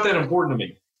 it's not that important to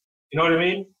me. You know what I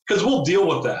mean? Because we'll deal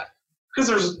with that.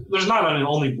 Because there's not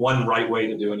only one right way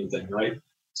to do anything, right?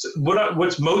 So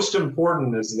what's most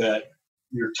important is that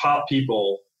your top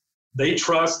people, they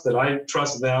trust that I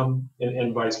trust them,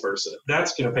 and vice versa.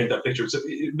 That's going to paint that picture. So,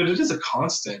 but it is a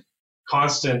constant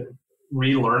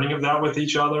relearning of that with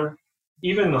each other.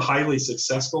 Even the highly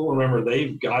successful, remember,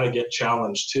 they've got to get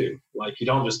challenged too. Like, you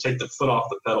don't just take the foot off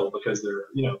the pedal because they're,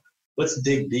 let's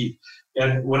dig deep.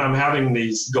 And when I'm having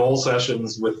these goal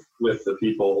sessions with the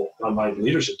people on my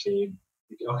leadership team,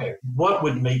 okay, what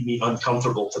would make me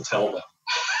uncomfortable to tell them?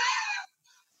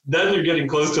 Then you're getting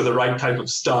close to the right type of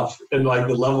stuff and like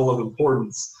the level of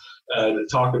importance to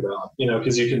talk about,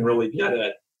 because you can really get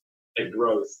at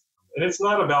growth. And it's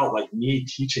not about like me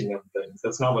teaching them things.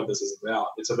 That's not what this is about.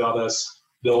 It's about us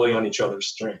building on each other's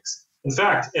strengths. In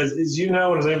fact, as you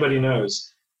know, and as anybody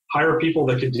knows, hire people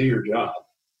that can do your job.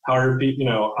 Hire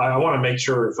people, I want to make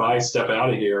sure if I step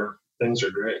out of here, things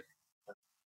are great.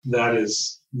 That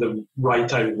is the right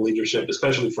type of leadership,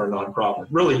 especially for a nonprofit.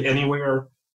 Really anywhere,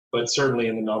 but certainly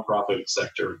in the nonprofit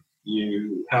sector,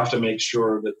 you have to make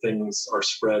sure that things are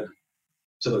spread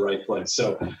to the right place.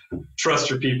 So trust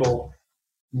your people,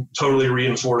 totally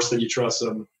reinforce that you trust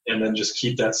them, and then just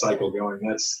keep that cycle going.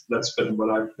 That's been what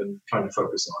I've been trying to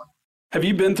focus on. Have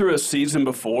you been through a season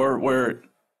before where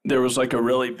there was like a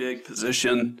really big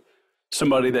position,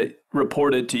 somebody that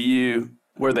reported to you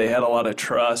where they had a lot of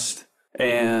trust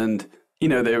and,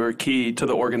 they were key to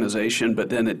the organization, but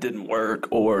then it didn't work,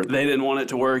 or they didn't want it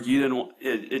to work,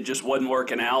 it just wasn't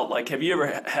working out? Like, have you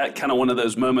ever had kind of one of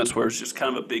those moments where it's just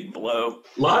kind of a big blow?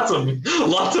 Lots of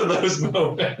those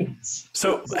moments.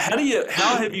 So how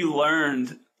have you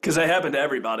learned, because they happen to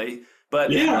everybody,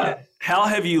 but yeah, how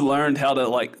have you learned how to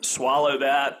like swallow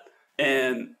that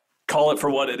and call it for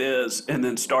what it is and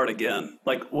then start again?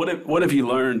 Like, what have you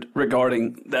learned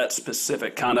regarding that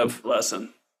specific kind of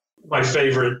lesson? My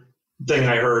favorite thing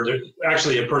I heard,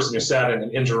 actually a person who sat in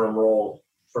an interim role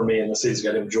for me in the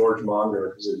season, a guy named George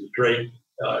Monger, who's a great,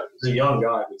 he's a young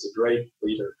guy, he's a great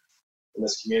leader in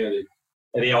this community.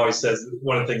 And he always says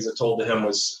one of the things I told to him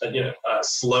was,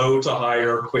 slow to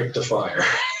hire, quick to fire.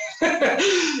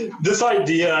 This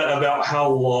idea about how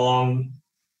long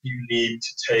you need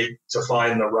to take to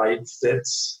find the right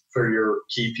fits for your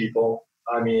key people.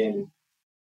 I mean,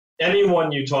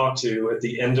 anyone you talk to at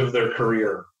the end of their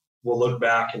career will look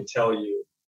back and tell you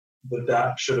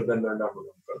that should have been their number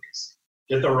one focus.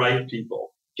 Get the right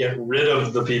people. Get rid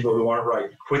of the people who aren't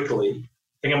right quickly.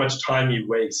 Think how much time you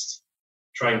waste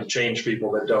trying to change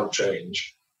people that don't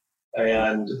change.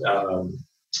 And,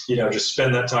 just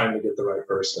spend that time to get the right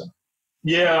person.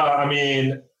 Yeah, I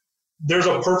mean, there's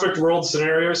a perfect world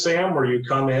scenario, Sam, where you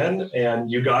come in and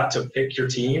you got to pick your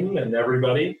team and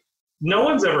everybody. No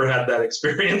one's ever had that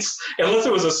experience unless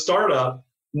it was a startup.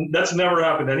 That's never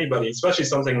happened to anybody, especially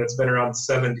something that's been around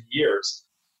 70 years.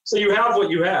 So you have what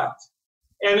you have.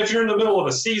 And if you're in the middle of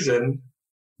a season,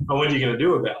 what are you going to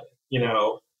do about it?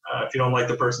 If you don't like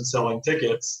the person selling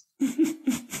tickets,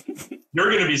 you're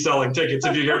going to be selling tickets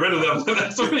if you get rid of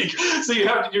them. So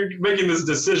you're making this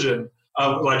decision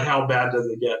of like, how bad does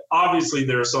it get? Obviously,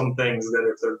 there are some things that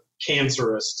if they're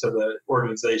cancerous to the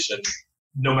organization,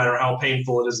 no matter how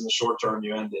painful it is in the short term,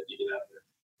 you end it, you get out of there.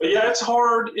 But yeah, it's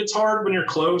hard. It's hard when you're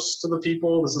close to the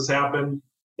people. This has happened.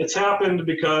 It's happened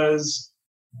because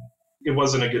it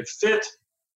wasn't a good fit.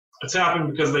 It's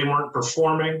happened because they weren't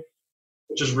performing,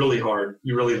 which is really hard.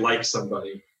 You really like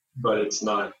somebody, but it's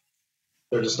not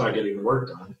they're just not getting the work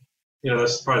done.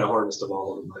 That's probably the hardest of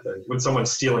all of them, I think. When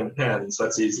someone's stealing pens,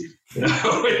 that's easy.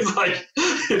 It's like,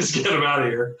 just get them out of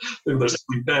here. If they're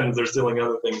stealing pens, they're stealing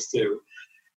other things too.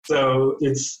 So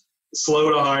it's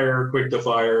slow to hire, quick to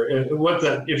fire. And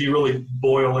if you really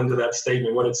boil into that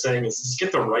statement, what it's saying is just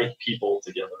get the right people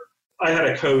together. I had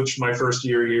a coach my first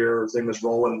year here. His name was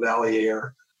Roland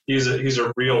Valier. He's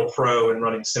a real pro in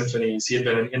running symphonies. He had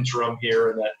been an interim here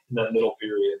in that middle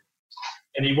period.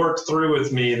 And he worked through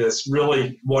with me this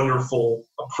really wonderful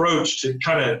approach to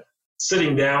kind of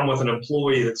sitting down with an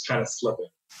employee that's kind of slipping.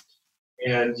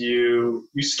 And you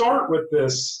start with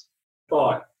this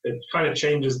thought. It kind of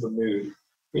changes the mood.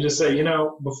 You just say,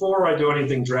 before I do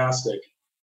anything drastic,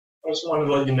 I just wanted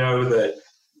to let you know that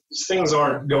things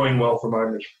aren't going well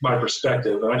from my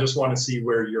perspective, and I just want to see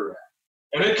where you're at.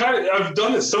 And I've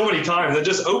done this so many times. It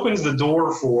just opens the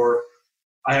door for,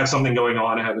 I have something going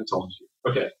on I haven't told you.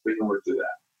 Okay, we can work through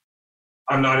that.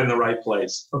 I'm not in the right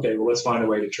place. Okay, well, let's find a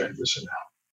way to transition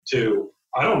out. To,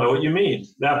 I don't know what you mean.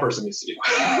 That person needs to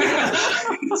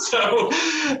do. So,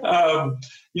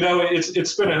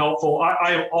 it's been helpful.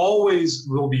 I always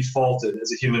will be faulted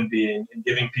as a human being in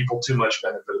giving people too much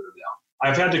benefit of the doubt.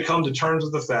 I've had to come to terms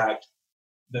with the fact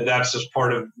that that's just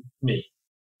part of me,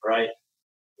 right?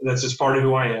 That's just part of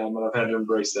who I am, and I've had to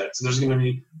embrace that. So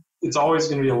it's always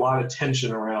going to be a lot of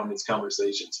tension around these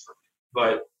conversations for me.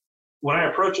 But when I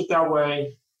approach it that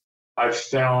way, I've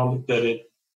found that it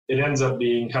ends up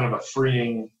being kind of a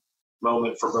freeing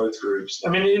moment for both groups. I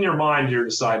mean, in your mind, you're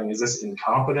deciding, is this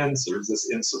incompetence or is this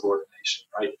insubordination,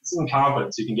 right? If it's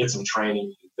incompetence, you can get some training,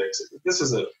 you can fix it. If this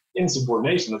is an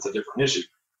insubordination, that's a different issue.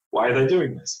 Why are they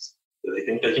doing this? Do they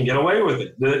think they can get away with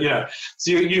it?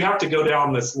 So you have to go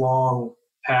down this long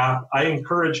path. I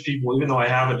encourage people, even though I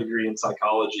have a degree in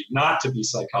psychology, not to be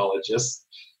psychologists.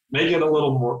 Make it a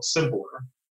little more simpler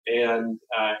and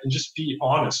just be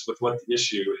honest with what the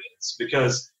issue is,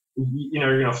 because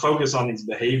you're going to focus on these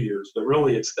behaviors, but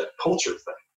really it's that culture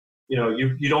thing.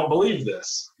 You don't believe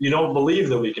this. You don't believe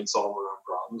that we can solve our own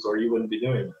problems, or you wouldn't be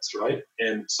doing this, right?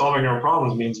 And solving our own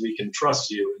problems means we can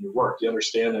trust you in your work. You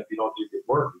understand that if you don't do good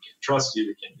work, we can trust you.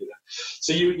 We can do that.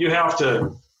 So you have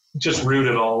to just root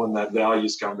it all in that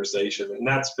values conversation, and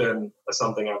that's been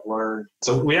something I've learned.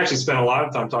 So we actually spent a lot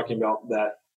of time talking about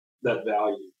that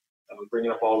value. We bring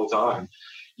it up all the time.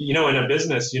 In a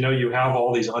business, you have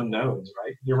all these unknowns,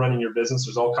 right? You're running your business.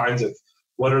 There's all kinds of,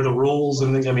 what are the rules?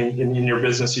 And in your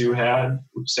business you had,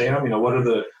 Sam, what are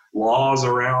the laws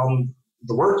around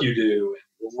the work you do,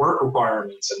 and work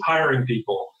requirements and hiring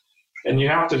people? And you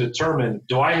have to determine,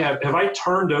 have I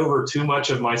turned over too much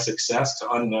of my success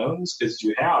to unknowns? Because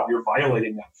you're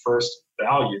violating that first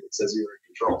value that says you're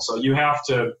in control. So you have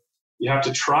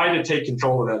to try to take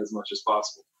control of that as much as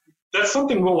possible. That's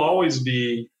something we'll always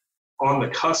be on the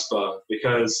cusp of,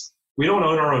 because we don't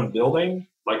own our own building.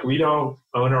 Like, we don't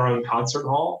own our own concert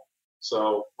hall.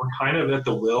 So we're kind of at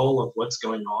the will of what's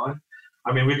going on.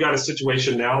 We've got a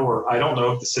situation now where I don't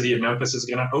know if the city of Memphis is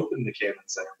going to open the Cannon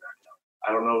Center back up.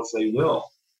 I don't know if they will.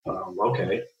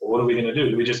 Okay, well, what are we going to do?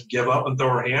 Do we just give up and throw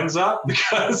our hands up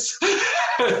because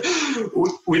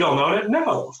we don't own it?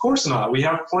 No, of course not. We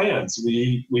have plans.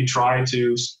 We try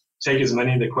to take as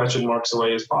many of the question marks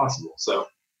away as possible. So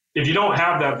if you don't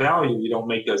have that value, you don't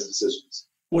make those decisions.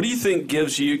 What do you think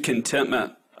gives you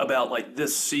contentment about like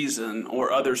this season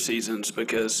or other seasons?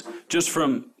 Because just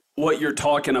from what you're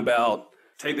talking about,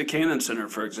 take the Cannon Center,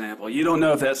 for example. You don't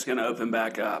know if that's going to open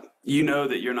back up. You know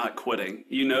that you're not quitting.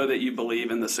 You know that you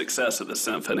believe in the success of the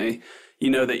symphony.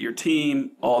 You know that your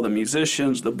team, all the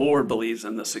musicians, the board believes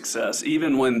in the success,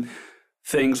 even when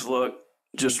things look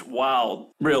just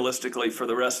wild. Realistically, for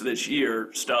the rest of this year,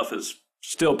 stuff is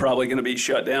still probably going to be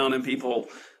shut down, and people,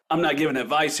 I'm not giving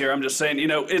advice here. I'm just saying,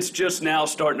 it's just now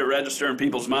starting to register in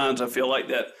people's minds. I feel like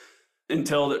that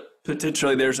until that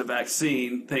potentially there's a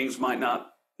vaccine, things might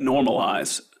not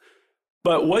normalize.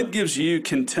 But what gives you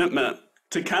contentment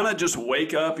to kind of just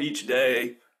wake up each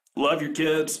day, love your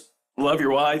kids, love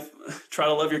your wife, try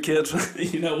to love your kids,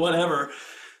 whatever,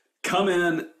 come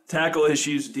in, tackle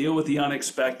issues, deal with the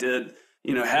unexpected,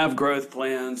 have growth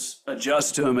plans,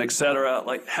 adjust to them, et cetera.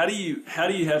 Like, how do you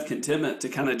have contentment to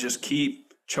kind of just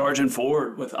keep charging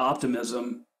forward with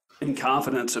optimism and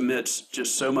confidence amidst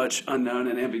just so much unknown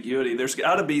and ambiguity? There's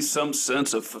got to be some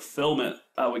sense of fulfillment,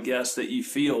 I would guess, that you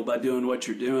feel by doing what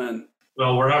you're doing.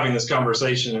 Well, we're having this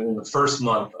conversation in the first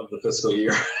month of the fiscal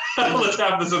year. Let's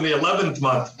have this in the 11th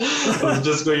month of the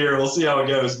fiscal year. We'll see how it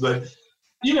goes. But,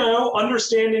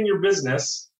 understanding your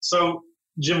business. So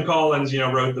Jim Collins,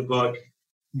 wrote the book,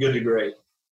 Good to Great.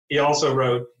 He also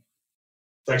wrote,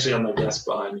 it's actually on my desk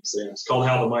behind me, Sam. It's called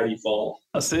How the Mighty Fall.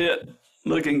 I see it.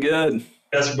 Looking good.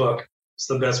 Best book. It's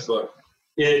the best book.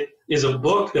 It is a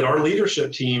book that our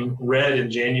leadership team read in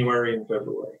January and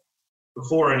February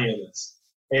before any of this.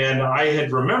 And I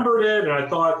had remembered it, and I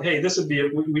thought, hey, this would be,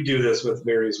 we do this with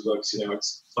various books.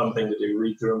 It's a fun thing to do,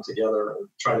 read through them together and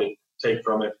try to take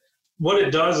from it. What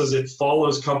it does is it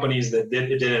follows companies that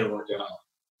it didn't work out.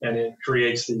 And it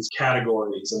creates these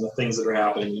categories and the things that are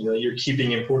happening. You're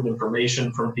keeping important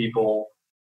information from people.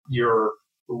 You're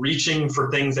reaching for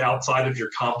things outside of your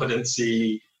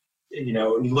competency,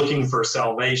 looking for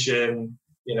salvation,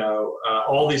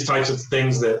 all these types of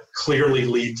things that clearly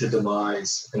lead to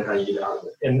demise and how you get out of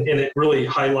it. And it really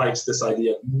highlights this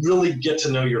idea, really get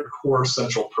to know your core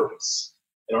central purpose.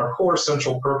 And our core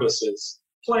central purpose is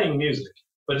playing music,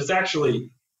 but it's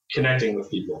actually connecting with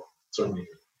people through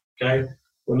music, okay?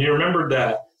 When you remembered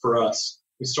that for us,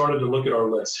 we started to look at our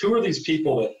list. Who are these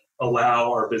people that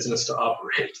allow our business to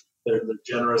operate? They're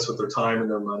generous with their time and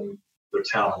their money, their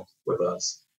talent with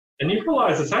us. And you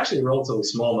realize it's actually a relatively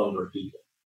small number of people.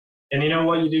 And you know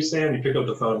what you do, Sam? You pick up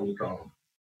the phone and you call them.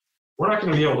 We're not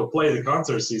going to be able to play the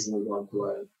concert season we want to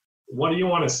play. What do you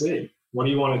want to see? What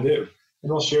do you want to do?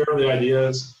 And they'll share the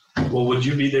ideas. Well, would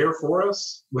you be there for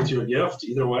us with your gift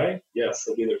either way? Yes,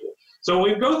 they'll be there for you. So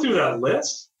when we go through that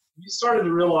list, we started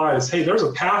to realize, hey, there's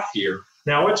a path here.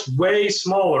 Now, it's way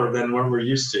smaller than what we're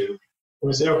used to. And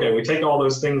we say, okay, we take all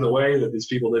those things away that these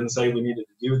people didn't say we needed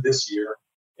to do this year.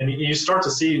 And you start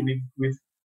to see we've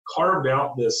carved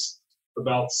out this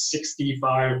about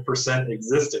 65%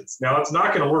 existence. Now, it's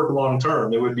not going to work long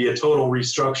term. It would be a total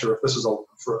restructure if this was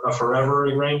a forever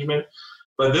arrangement.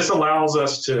 But this allows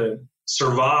us to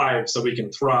survive so we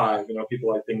can thrive.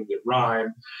 People like things that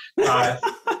rhyme.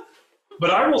 But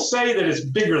I will say that it's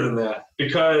bigger than that,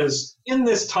 because in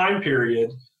this time period,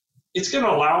 it's going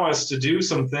to allow us to do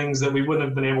some things that we wouldn't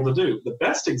have been able to do. The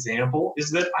best example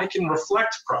is that I can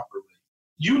reflect properly.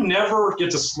 You never get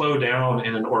to slow down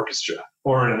in an orchestra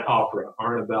or in an opera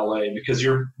or in a ballet, because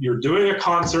you're doing a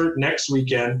concert next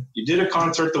weekend. You did a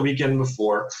concert the weekend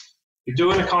before. You're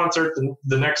doing a concert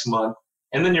the next month,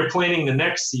 and then you're planning the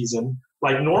next season.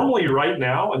 Like normally right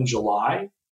now in July,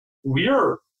 we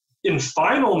are in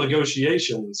final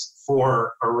negotiations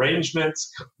for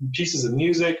arrangements, pieces of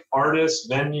music, artists,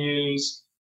 venues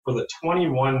for the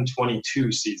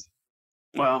 21-22 season.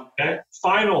 Wow. Okay?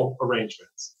 Final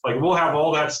arrangements. Like we'll have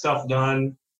all that stuff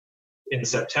done in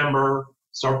September,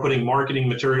 start putting marketing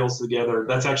materials together.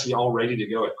 That's actually all ready to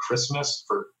go at Christmas.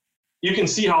 You can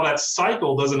see how that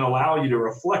cycle doesn't allow you to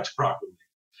reflect properly.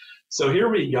 So here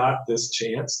we got this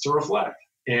chance to reflect.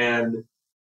 And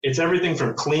it's everything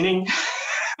from cleaning.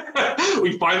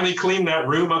 We finally cleaned that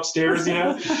room upstairs,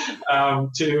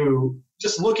 to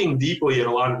just looking deeply at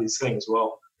a lot of these things.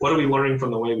 Well, what are we learning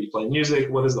from the way we play music?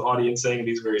 What is the audience saying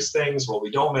these various things? Well, we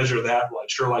don't measure that. Well,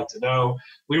 I'd sure like to know.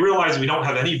 We realize we don't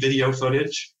have any video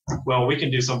footage. Well, we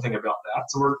can do something about that.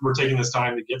 So we're taking this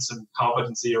time to get some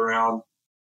competency around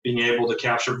being able to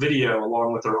capture video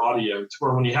along with our audio, to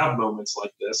where when you have moments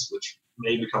like this, which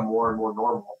may become more and more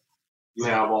normal, you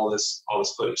have all this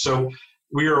footage. So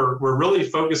we're really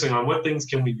focusing on what things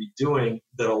can we be doing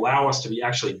that allow us to be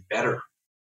actually better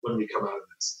when we come out of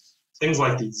this. Things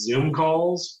like these Zoom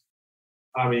calls.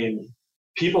 I mean,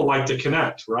 people like to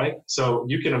connect, right? So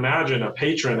you can imagine a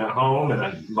patron at home and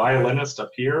a violinist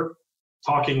up here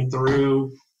talking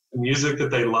through the music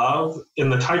that they love in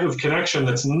the type of connection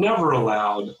that's never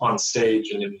allowed on stage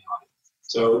and in the audience.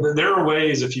 So there are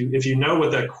ways, if you know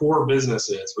what that core business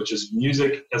is, which is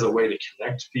music as a way to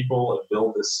connect people and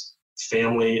build this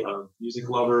family of music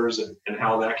lovers, and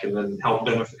how that can then help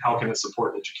benefit, how can it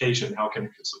support education, how can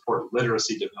it support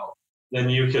literacy development, then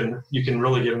you can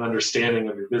really get an understanding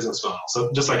of your business model.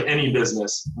 So just like any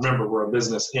business, remember, we're a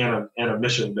business and a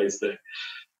mission-based thing.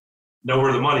 Know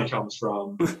where the money comes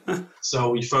from.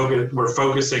 So we're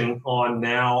focusing on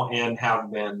now, and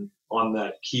have been, on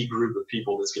that key group of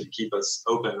people that's going to keep us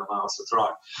open and allow us to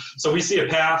thrive. So we see a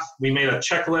path. We made a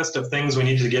checklist of things we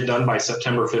needed to get done by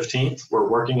September 15th. We're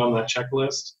working on that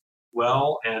checklist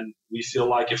well, and we feel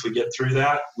like if we get through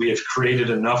that, we have created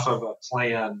enough of a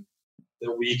plan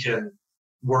that we can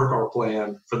work our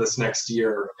plan for this next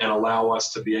year and allow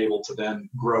us to be able to then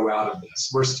grow out of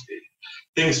this.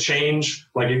 Things change.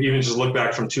 Like if you even just look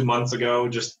back from 2 months ago,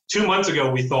 just 2 months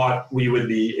ago, we thought we would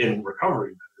be in recovery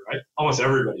mode, right? Almost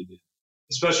everybody did,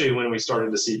 especially when we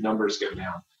started to see numbers go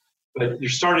down. But you're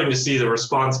starting to see the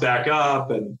response back up,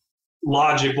 and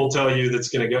logic will tell you that's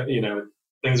going to go,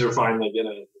 things are finally going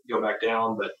to go back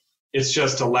down. But it's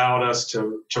just allowed us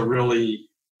to really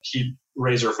keep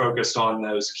razor focused on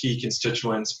those key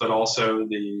constituents, but also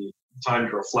the time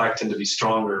to reflect and to be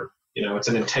stronger. It's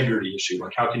an integrity issue.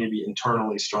 Like, how can you be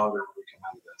internally stronger when we come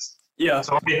out of this? Yeah.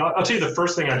 So I'll tell you the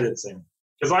first thing I did, Sam,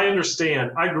 because I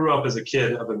understand. I grew up as a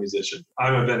kid of a musician.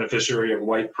 I'm a beneficiary of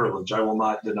white privilege. I will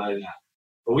not deny that.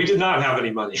 But we did not have any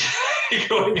money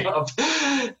growing up.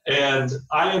 And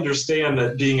I understand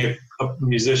that being a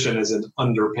musician is an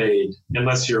underpaid,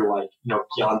 unless you're like,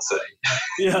 Beyonce.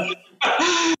 Yeah.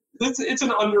 It's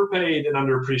an underpaid and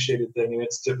underappreciated thing, and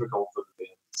it's difficult for the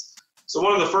bands. So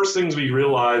one of the first things we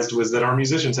realized was that our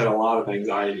musicians had a lot of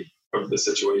anxiety over the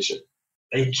situation.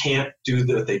 They can't do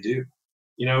what they do.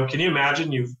 Can you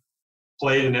imagine you've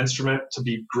played an instrument to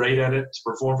be great at it, to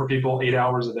perform for people 8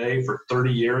 hours a day for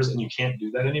 30 years, and you can't do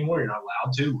that anymore? You're not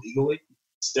allowed to legally.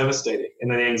 It's devastating.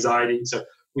 And then anxiety. So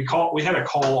we had a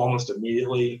call almost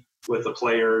immediately with the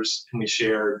players, and we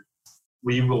shared,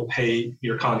 we will pay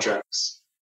your contracts.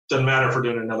 Doesn't matter if we're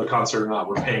doing another concert or not.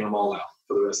 We're paying them all out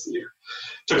for the rest of the year.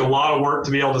 Took a lot of work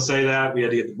to be able to say that. We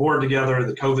had to get the board together,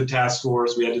 the COVID task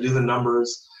force. We had to do the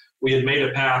numbers. We had made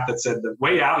a path that said the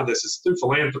way out of this is through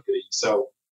philanthropy. So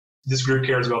this group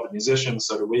cares about the musicians.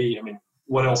 So do we. I mean,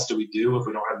 what else do we do if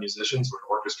we don't have musicians? We're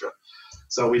an orchestra.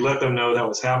 So we let them know that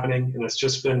was happening. And it's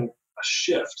just been a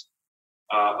shift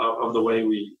of the way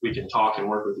we can talk and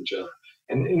work with each other.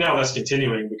 And now that's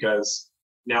continuing because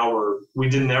now we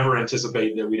didn't ever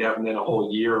anticipate that we'd have then a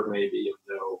whole year maybe of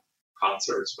no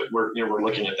concerts, but we're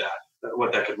looking at that,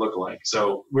 what that could look like.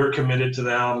 So we're committed to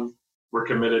them. We're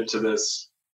committed to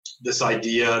this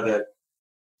idea that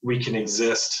we can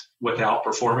exist without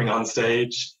performing on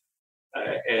stage.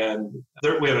 And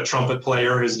we have a trumpet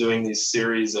player who's doing these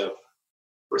series of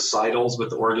recitals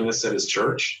with the organist at his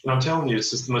church. And I'm telling you,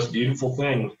 it's just the most beautiful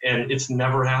thing. And it's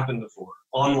never happened before.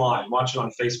 Online, watch it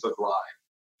on Facebook Live.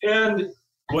 And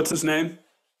what's his name?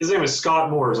 His name is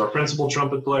Scott Moore. He's our principal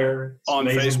trumpet player. It's on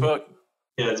amazing. Facebook?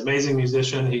 Yeah, he's an amazing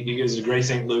musician. He goes to Great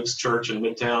St. Luke's Church in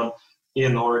Midtown. He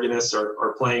and the organist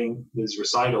are playing these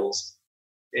recitals.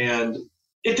 And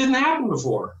it didn't happen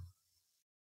before.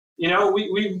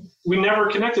 We never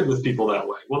connected with people that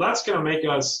way. Well, that's going to make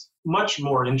us much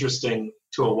more interesting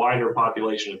to a wider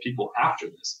population of people after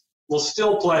this. We'll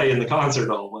still play in the concert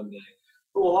hall one day,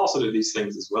 but we'll also do these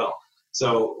things as well.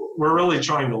 So we're really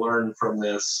trying to learn from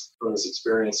this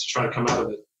experience to try to come out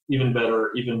of it even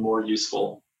better, even more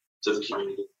useful to the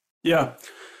community. Yeah.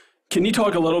 Can you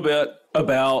talk a little bit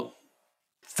about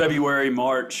February,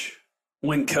 March,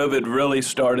 when COVID really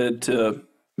started to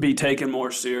be taken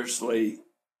more seriously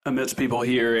amidst people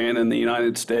here and in the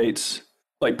United States?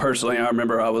 Like personally, I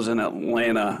remember I was in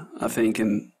Atlanta, I think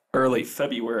in early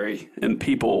February, and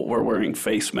people were wearing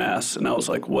face masks. And I was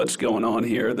like, what's going on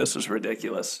here? This is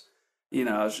ridiculous.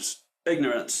 I was just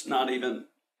ignorance, not even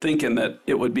thinking that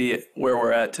it would be where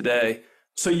we're at today.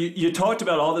 So you talked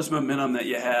about all this momentum that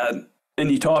you had, and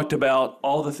you talked about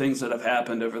all the things that have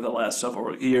happened over the last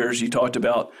several years. You talked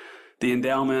about the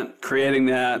endowment, creating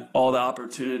that, all the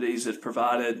opportunities it's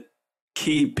provided,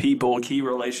 key people, key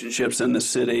relationships in the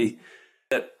city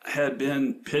that had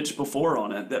been pitched before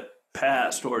on it that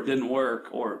passed or didn't work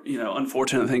or,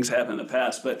 unfortunate things happened in the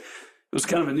past. But it was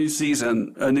kind of a new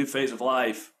season, a new phase of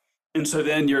life. And so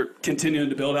then you're continuing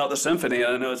to build out the symphony,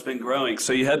 and I know it's been growing.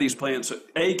 So you had these plans. So,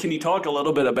 can you talk a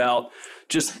little bit about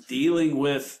just dealing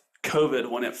with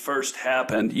COVID when it first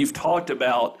happened? You've talked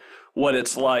about what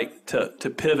it's like to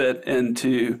pivot and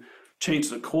to change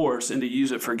the course and to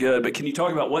use it for good. But can you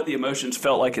talk about what the emotions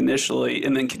felt like initially?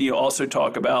 And then can you also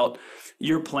talk about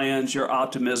your plans, your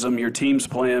optimism, your team's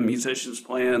plan, musicians'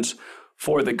 plans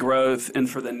for the growth and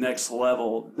for the next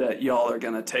level that y'all are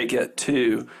going to take it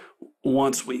to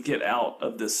once we get out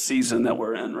of this season that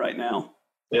we're in right now?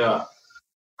 Yeah.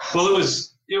 Well, it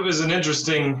was an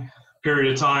interesting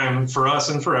period of time for us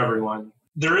and for everyone.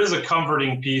 There is a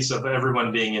comforting piece of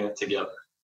everyone being in it together.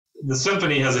 The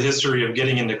symphony has a history of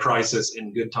getting into crisis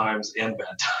in good times and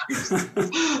bad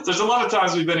times. There's a lot of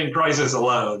times we've been in crisis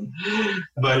alone,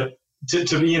 but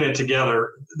to be in it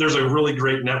together, there's a really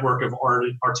great network of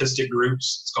artistic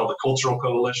groups. It's called the Cultural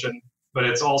Coalition, but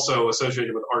it's also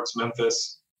associated with Arts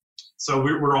Memphis. So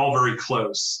we're all very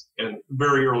close. And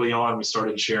very early on, we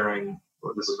started sharing,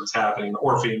 this is what's happening. The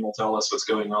Orpheum will tell us what's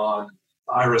going on.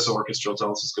 The Iris Orchestra will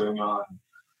tell us what's going on.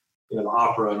 The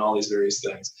opera and all these various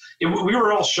things. We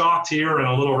were all shocked here and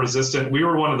a little resistant. We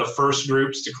were one of the first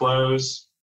groups to close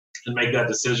and make that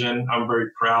decision. I'm very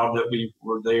proud that we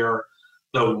were there,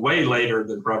 though way later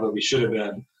than probably we should have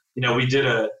been. We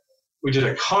did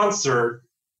a concert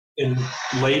in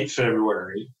late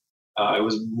February. It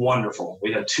was wonderful.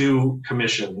 We had 2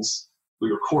 commissions. We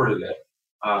recorded it.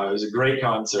 It was a great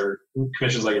concert.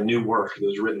 Commissions like a new work that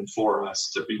was written for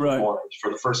us to be performed for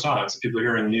the first time. So people are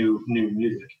hearing new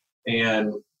music.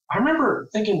 And I remember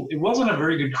thinking it wasn't a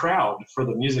very good crowd for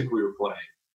the music we were playing.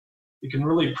 you can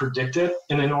really predict it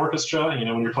in an orchestra. You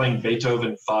know, when you're playing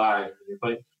Beethoven 5,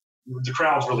 the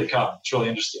crowds really come. It's really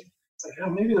interesting. It's like, oh,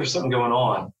 maybe there's something going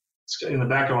on. It's in the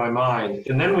back of my mind.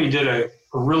 And then we did a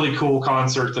really cool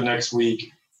concert the next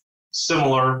week,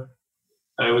 similar.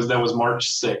 That was March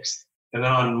 6th. And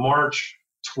then on March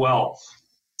 12th,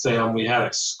 Sam, we had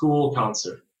a school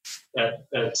concert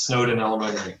at Snowden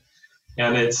Elementary.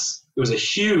 And it was a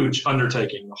huge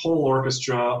undertaking. The whole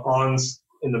orchestra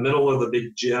in the middle of the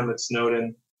big gym at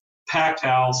Snowden, packed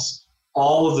house.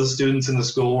 All of the students in the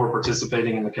school were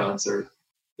participating in the concert.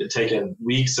 It had taken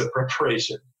weeks of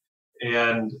preparation.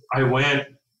 And I went,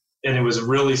 and it was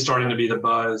really starting to be the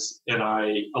buzz. And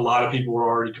a lot of people were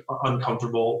already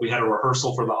uncomfortable. We had a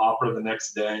rehearsal for the opera the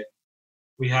next day.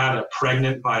 We had a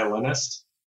pregnant violinist.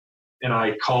 And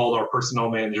I called our personnel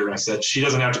manager and I said, she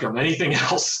doesn't have to come to anything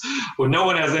else. Well, no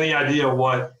one has any idea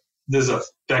what this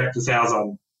effect this has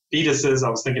on fetuses. I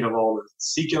was thinking of all the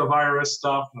Zika virus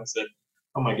stuff. And I said,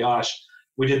 oh my gosh,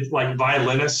 we did like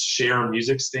violinists share a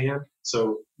music stand.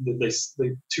 So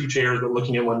the two chairs that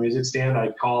looking at one music stand. I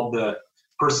called the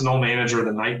personnel manager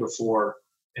the night before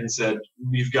and said,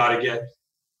 we've got to get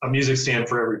a music stand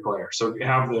for every player. So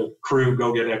have the crew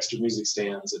go get extra music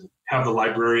stands and have the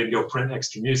librarian go print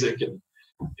extra music. And,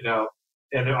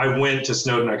 and I went to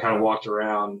Snowden, I kind of walked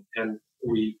around and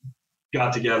we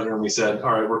got together and we said,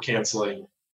 all right, we're canceling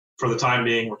for the time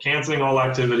being. We're canceling all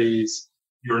activities.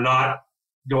 You're not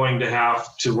going to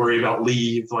have to worry about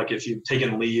leave. Like if you've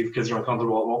taken leave because you're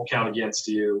uncomfortable, it won't count against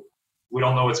you. We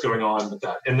don't know what's going on with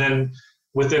that. And then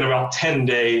within about 10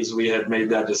 days, we had made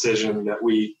that decision that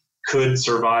we could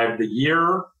survive the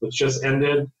year, which just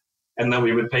ended, and then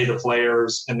we would pay the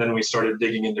players, and then we started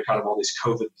digging into kind of all these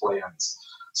COVID plans.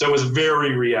 So it was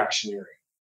very reactionary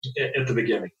at the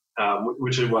beginning,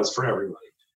 which it was for everybody.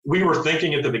 We were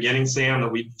thinking at the beginning, Sam,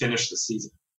 that we'd finish the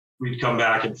season. We'd come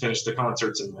back and finish the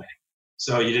concerts in May.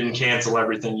 So you didn't cancel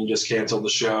everything, you just canceled the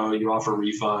show, you offer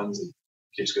refunds, and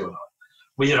it keeps going on.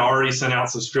 We had already sent out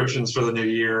subscriptions for the new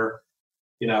year,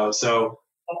 so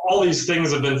all these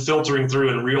things have been filtering through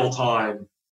in real time.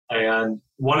 And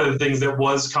one of the things that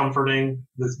was comforting,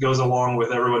 that goes along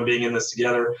with everyone being in this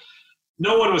together,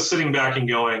 no one was sitting back and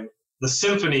going, the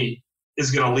symphony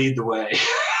is going to lead the way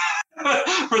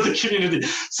for the community.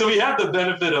 So we had the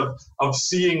benefit of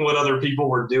seeing what other people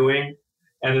were doing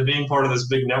and being part of this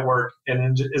big network.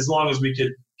 And as long as we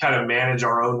could kind of manage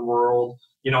our own world,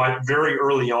 very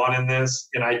early on in this,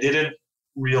 and I didn't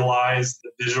realize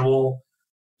the visual.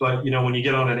 But, when you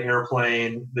get on an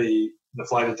airplane, the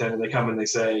flight attendant, they come and they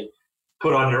say,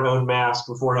 put on your own mask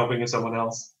before helping someone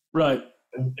else. Right.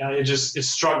 And it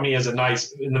struck me as and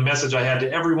the message I had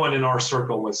to everyone in our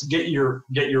circle was get your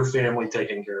family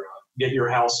taken care of, get your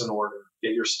house in order,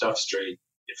 get your stuff straight.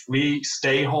 If we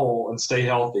stay whole and stay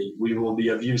healthy, we will be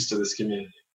of use to this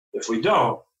community. If we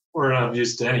don't, we're not of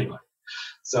use to anybody.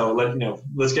 So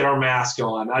let's get our mask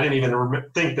on. I didn't even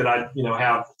think that I'd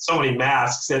have so many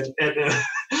masks.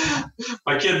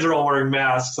 My kids are all wearing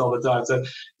masks all the time. So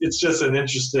it's just an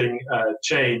interesting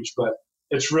change, but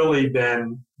it's really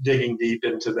been digging deep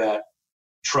into that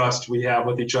trust we have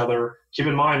with each other. Keep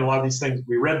in mind a lot of these things.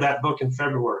 We read that book in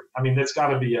February. I mean, it's got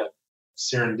to be a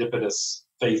serendipitous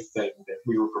faith thing that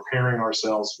we were preparing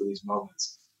ourselves for these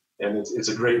moments. And it's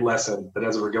a great lesson that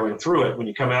as we're going through it, when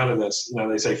you come out of this,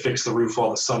 they say fix the roof while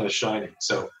the sun is shining.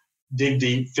 So dig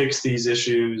deep, fix these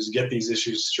issues, get these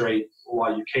issues straight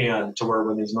while you can to where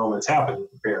when these moments happen, you're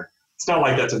prepared. It's not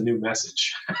like that's a new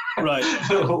message. Right.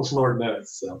 Lord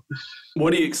knows. So.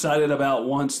 What are you excited about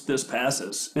once this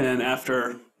passes and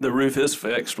after the roof is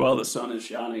fixed while the sun is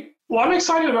shining? Well, I'm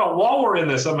excited about, while we're in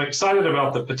this, I'm excited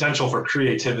about the potential for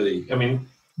creativity. I mean,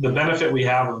 the benefit we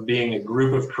have of being a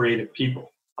group of creative people.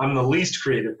 I'm the least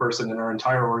creative person in our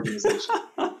entire organization.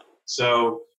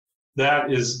 So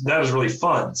that is really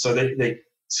fun. So they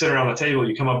sit around the table,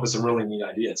 you come up with some really neat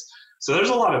ideas. So there's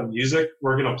a lot of music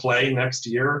we're going to play next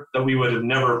year that we would have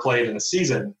never played in a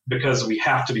season because we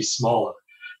have to be smaller.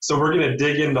 So we're going to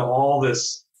dig into all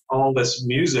this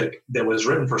music that was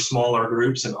written for smaller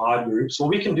groups and odd groups. Well,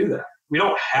 we can do that. We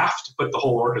don't have to put the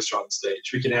whole orchestra on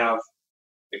stage. We can have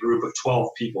a group of 12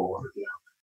 people,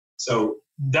 So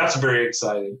that's very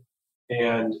exciting.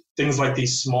 And things like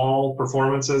these small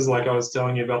performances, like I was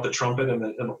telling you about the trumpet and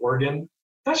the organ,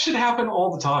 that should happen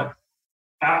all the time.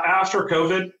 After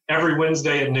COVID, every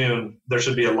Wednesday at noon, there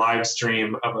should be a live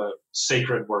stream of a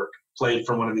sacred work played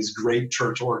from one of these great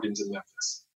church organs in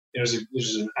Memphis.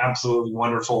 There's an absolutely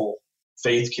wonderful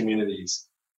faith communities.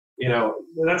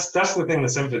 That's the thing the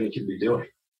symphony can be doing.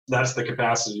 That's the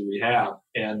capacity we have.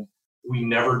 And we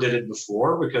never did it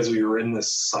before because we were in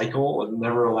this cycle and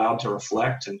never allowed to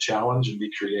reflect and challenge and be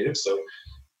creative. So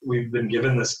we've been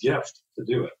given this gift to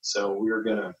do it. So we're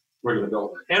gonna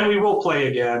build it. And we will play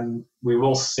again. We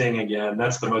will sing again.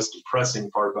 That's the most depressing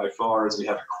part by far, is we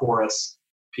have a chorus.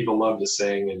 People love to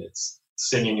sing, and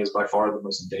singing is by far the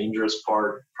most dangerous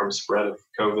part from spread of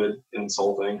COVID and this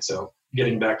whole thing. So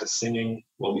getting back to singing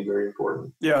will be very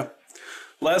important. Yeah.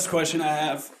 Last question I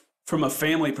have, from a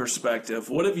family perspective,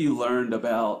 what have you learned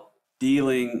about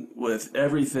dealing with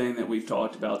everything that we've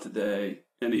talked about today,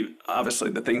 and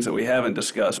obviously the things that we haven't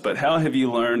discussed, but how have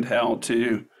you learned how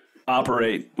to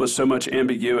operate with so much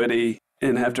ambiguity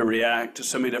and have to react to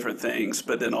so many different things,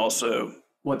 but then also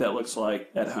what that looks like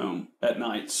at home at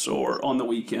nights or on the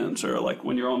weekends or like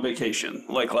when you're on vacation,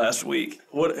 like last week?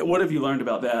 What have you learned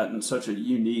about that in such a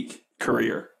unique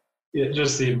career?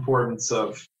 Just the importance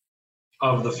of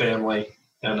the family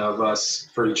and of us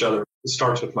for each other. It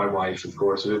starts with my wife, of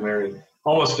course. We've been married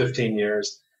almost 15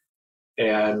 years.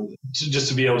 And just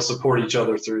to be able to support each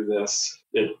other through this,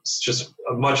 it's just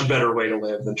a much better way to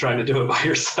live than trying to do it by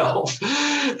yourself.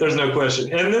 There's no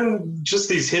question. And then just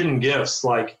these hidden gifts,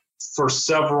 like for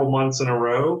several months in a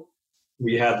row,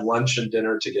 we had lunch and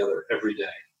dinner together every day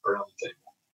around the table.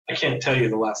 I can't tell you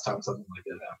the last time something like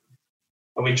that happened.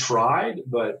 And we tried,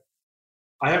 but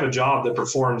I have a job that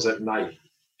performs at night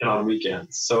and on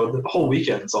weekends. So the whole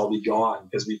weekends I'll be gone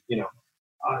because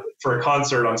for a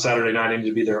concert on Saturday night, I need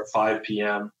to be there at 5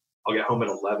 p.m. I'll get home at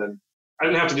 11. I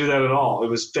didn't have to do that at all. It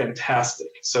was fantastic.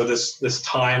 So this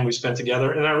time we spent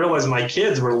together, and I realized my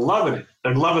kids were loving it.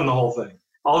 They're loving the whole thing.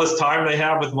 All this time they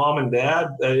have with mom and dad,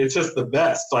 it's just the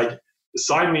best. Like,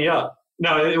 sign me up.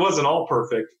 No, it wasn't all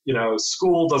perfect.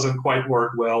 School doesn't quite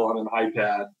work well on an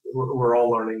iPad. We're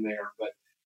all learning there, but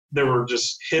there were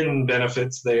just hidden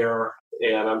benefits there,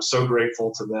 and I'm so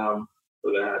grateful to them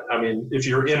for that. I mean, if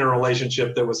you're in a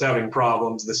relationship that was having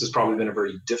problems, this has probably been a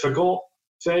very difficult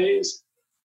phase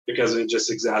because it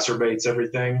just exacerbates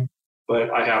everything.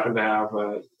 But I happen to have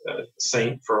a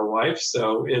saint for a wife,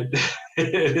 so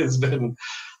it's been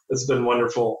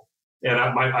wonderful. And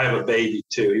I have a baby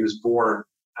too. He was born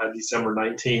December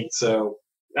 19th. So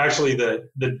actually,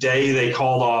 the day they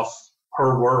called off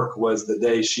her work was the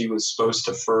day she was supposed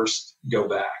to first go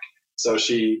back. So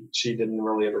she didn't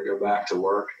really ever go back to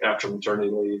work after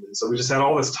maternity leave. And so we just had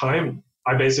all this time.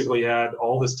 I basically had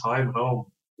all this time home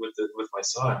with my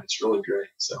son. It's really great.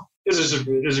 So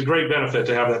there's a great benefit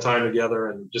to have that time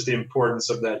together, and just the importance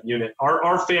of that unit.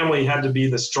 Our family had to be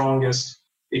the strongest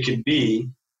it could be,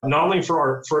 not only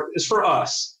it's for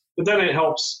us, but then it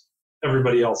helps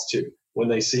everybody else too. When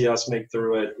they see us make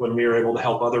through it, when we are able to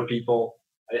help other people,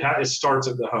 it starts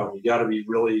at the home. You got to be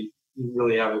really,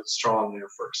 really have it strong there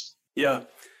first. Yeah.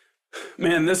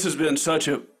 Man, this has been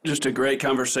just a great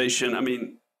conversation. I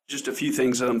mean, just a few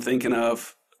things that I'm thinking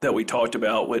of that we talked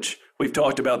about, which we've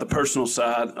talked about the personal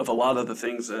side of a lot of the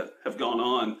things that have gone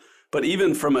on. But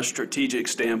even from a strategic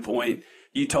standpoint,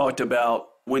 you talked about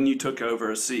when you took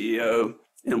over as CEO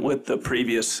and with the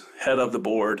previous head of the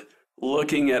board,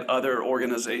 looking at other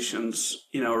organizations,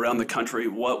 around the country,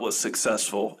 what was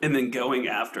successful, and then going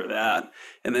after that.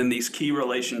 And then these key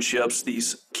relationships,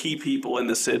 these key people in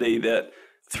the city that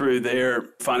through their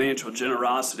financial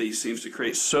generosity seems to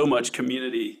create so much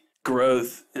community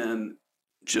growth and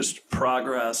just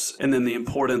progress. And then the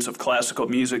importance of classical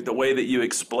music, the way that you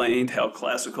explained how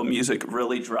classical music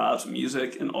really drives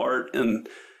music and art and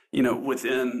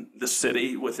within the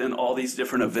city, within all these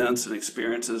different events and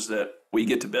experiences that we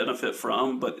get to benefit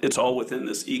from, but it's all within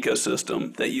this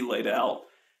ecosystem that you laid out.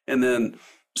 And then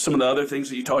some of the other things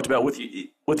that you talked about with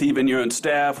even your own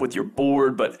staff, with your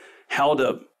board, but how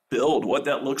to build, what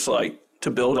that looks like to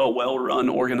build a well-run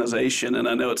organization. And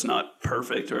I know it's not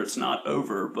perfect or it's not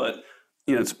over, but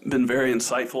it's been very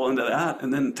insightful into that.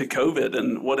 And then to COVID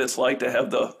and what it's like to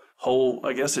have the whole,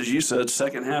 I guess, as you said,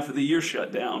 second half of the year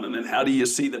shut down. And then how do you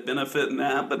see the benefit in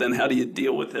that? But then how do you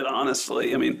deal with it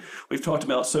honestly? I mean, we've talked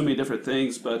about so many different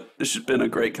things, but this has been a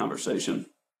great conversation.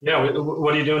 Yeah.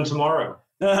 What are you doing tomorrow?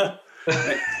 Wide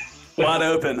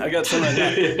open. I got some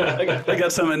I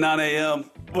got some at 9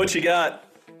 a.m. What you got?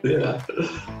 Yeah.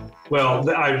 Well,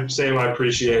 I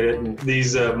appreciate it. And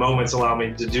these moments allow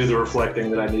me to do the reflecting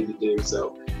that I need to do.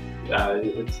 So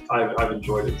I've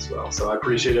enjoyed it as well. So I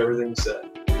appreciate everything you said.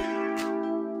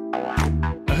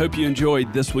 I hope you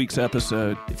enjoyed this week's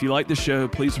episode. If you like the show,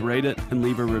 please rate it and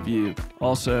leave a review.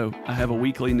 Also, I have a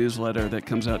weekly newsletter that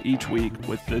comes out each week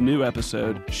with the new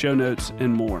episode, show notes,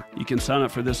 and more. You can sign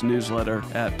up for this newsletter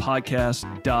at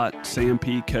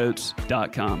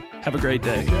podcast.sampcoates.com. Have a great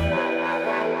day.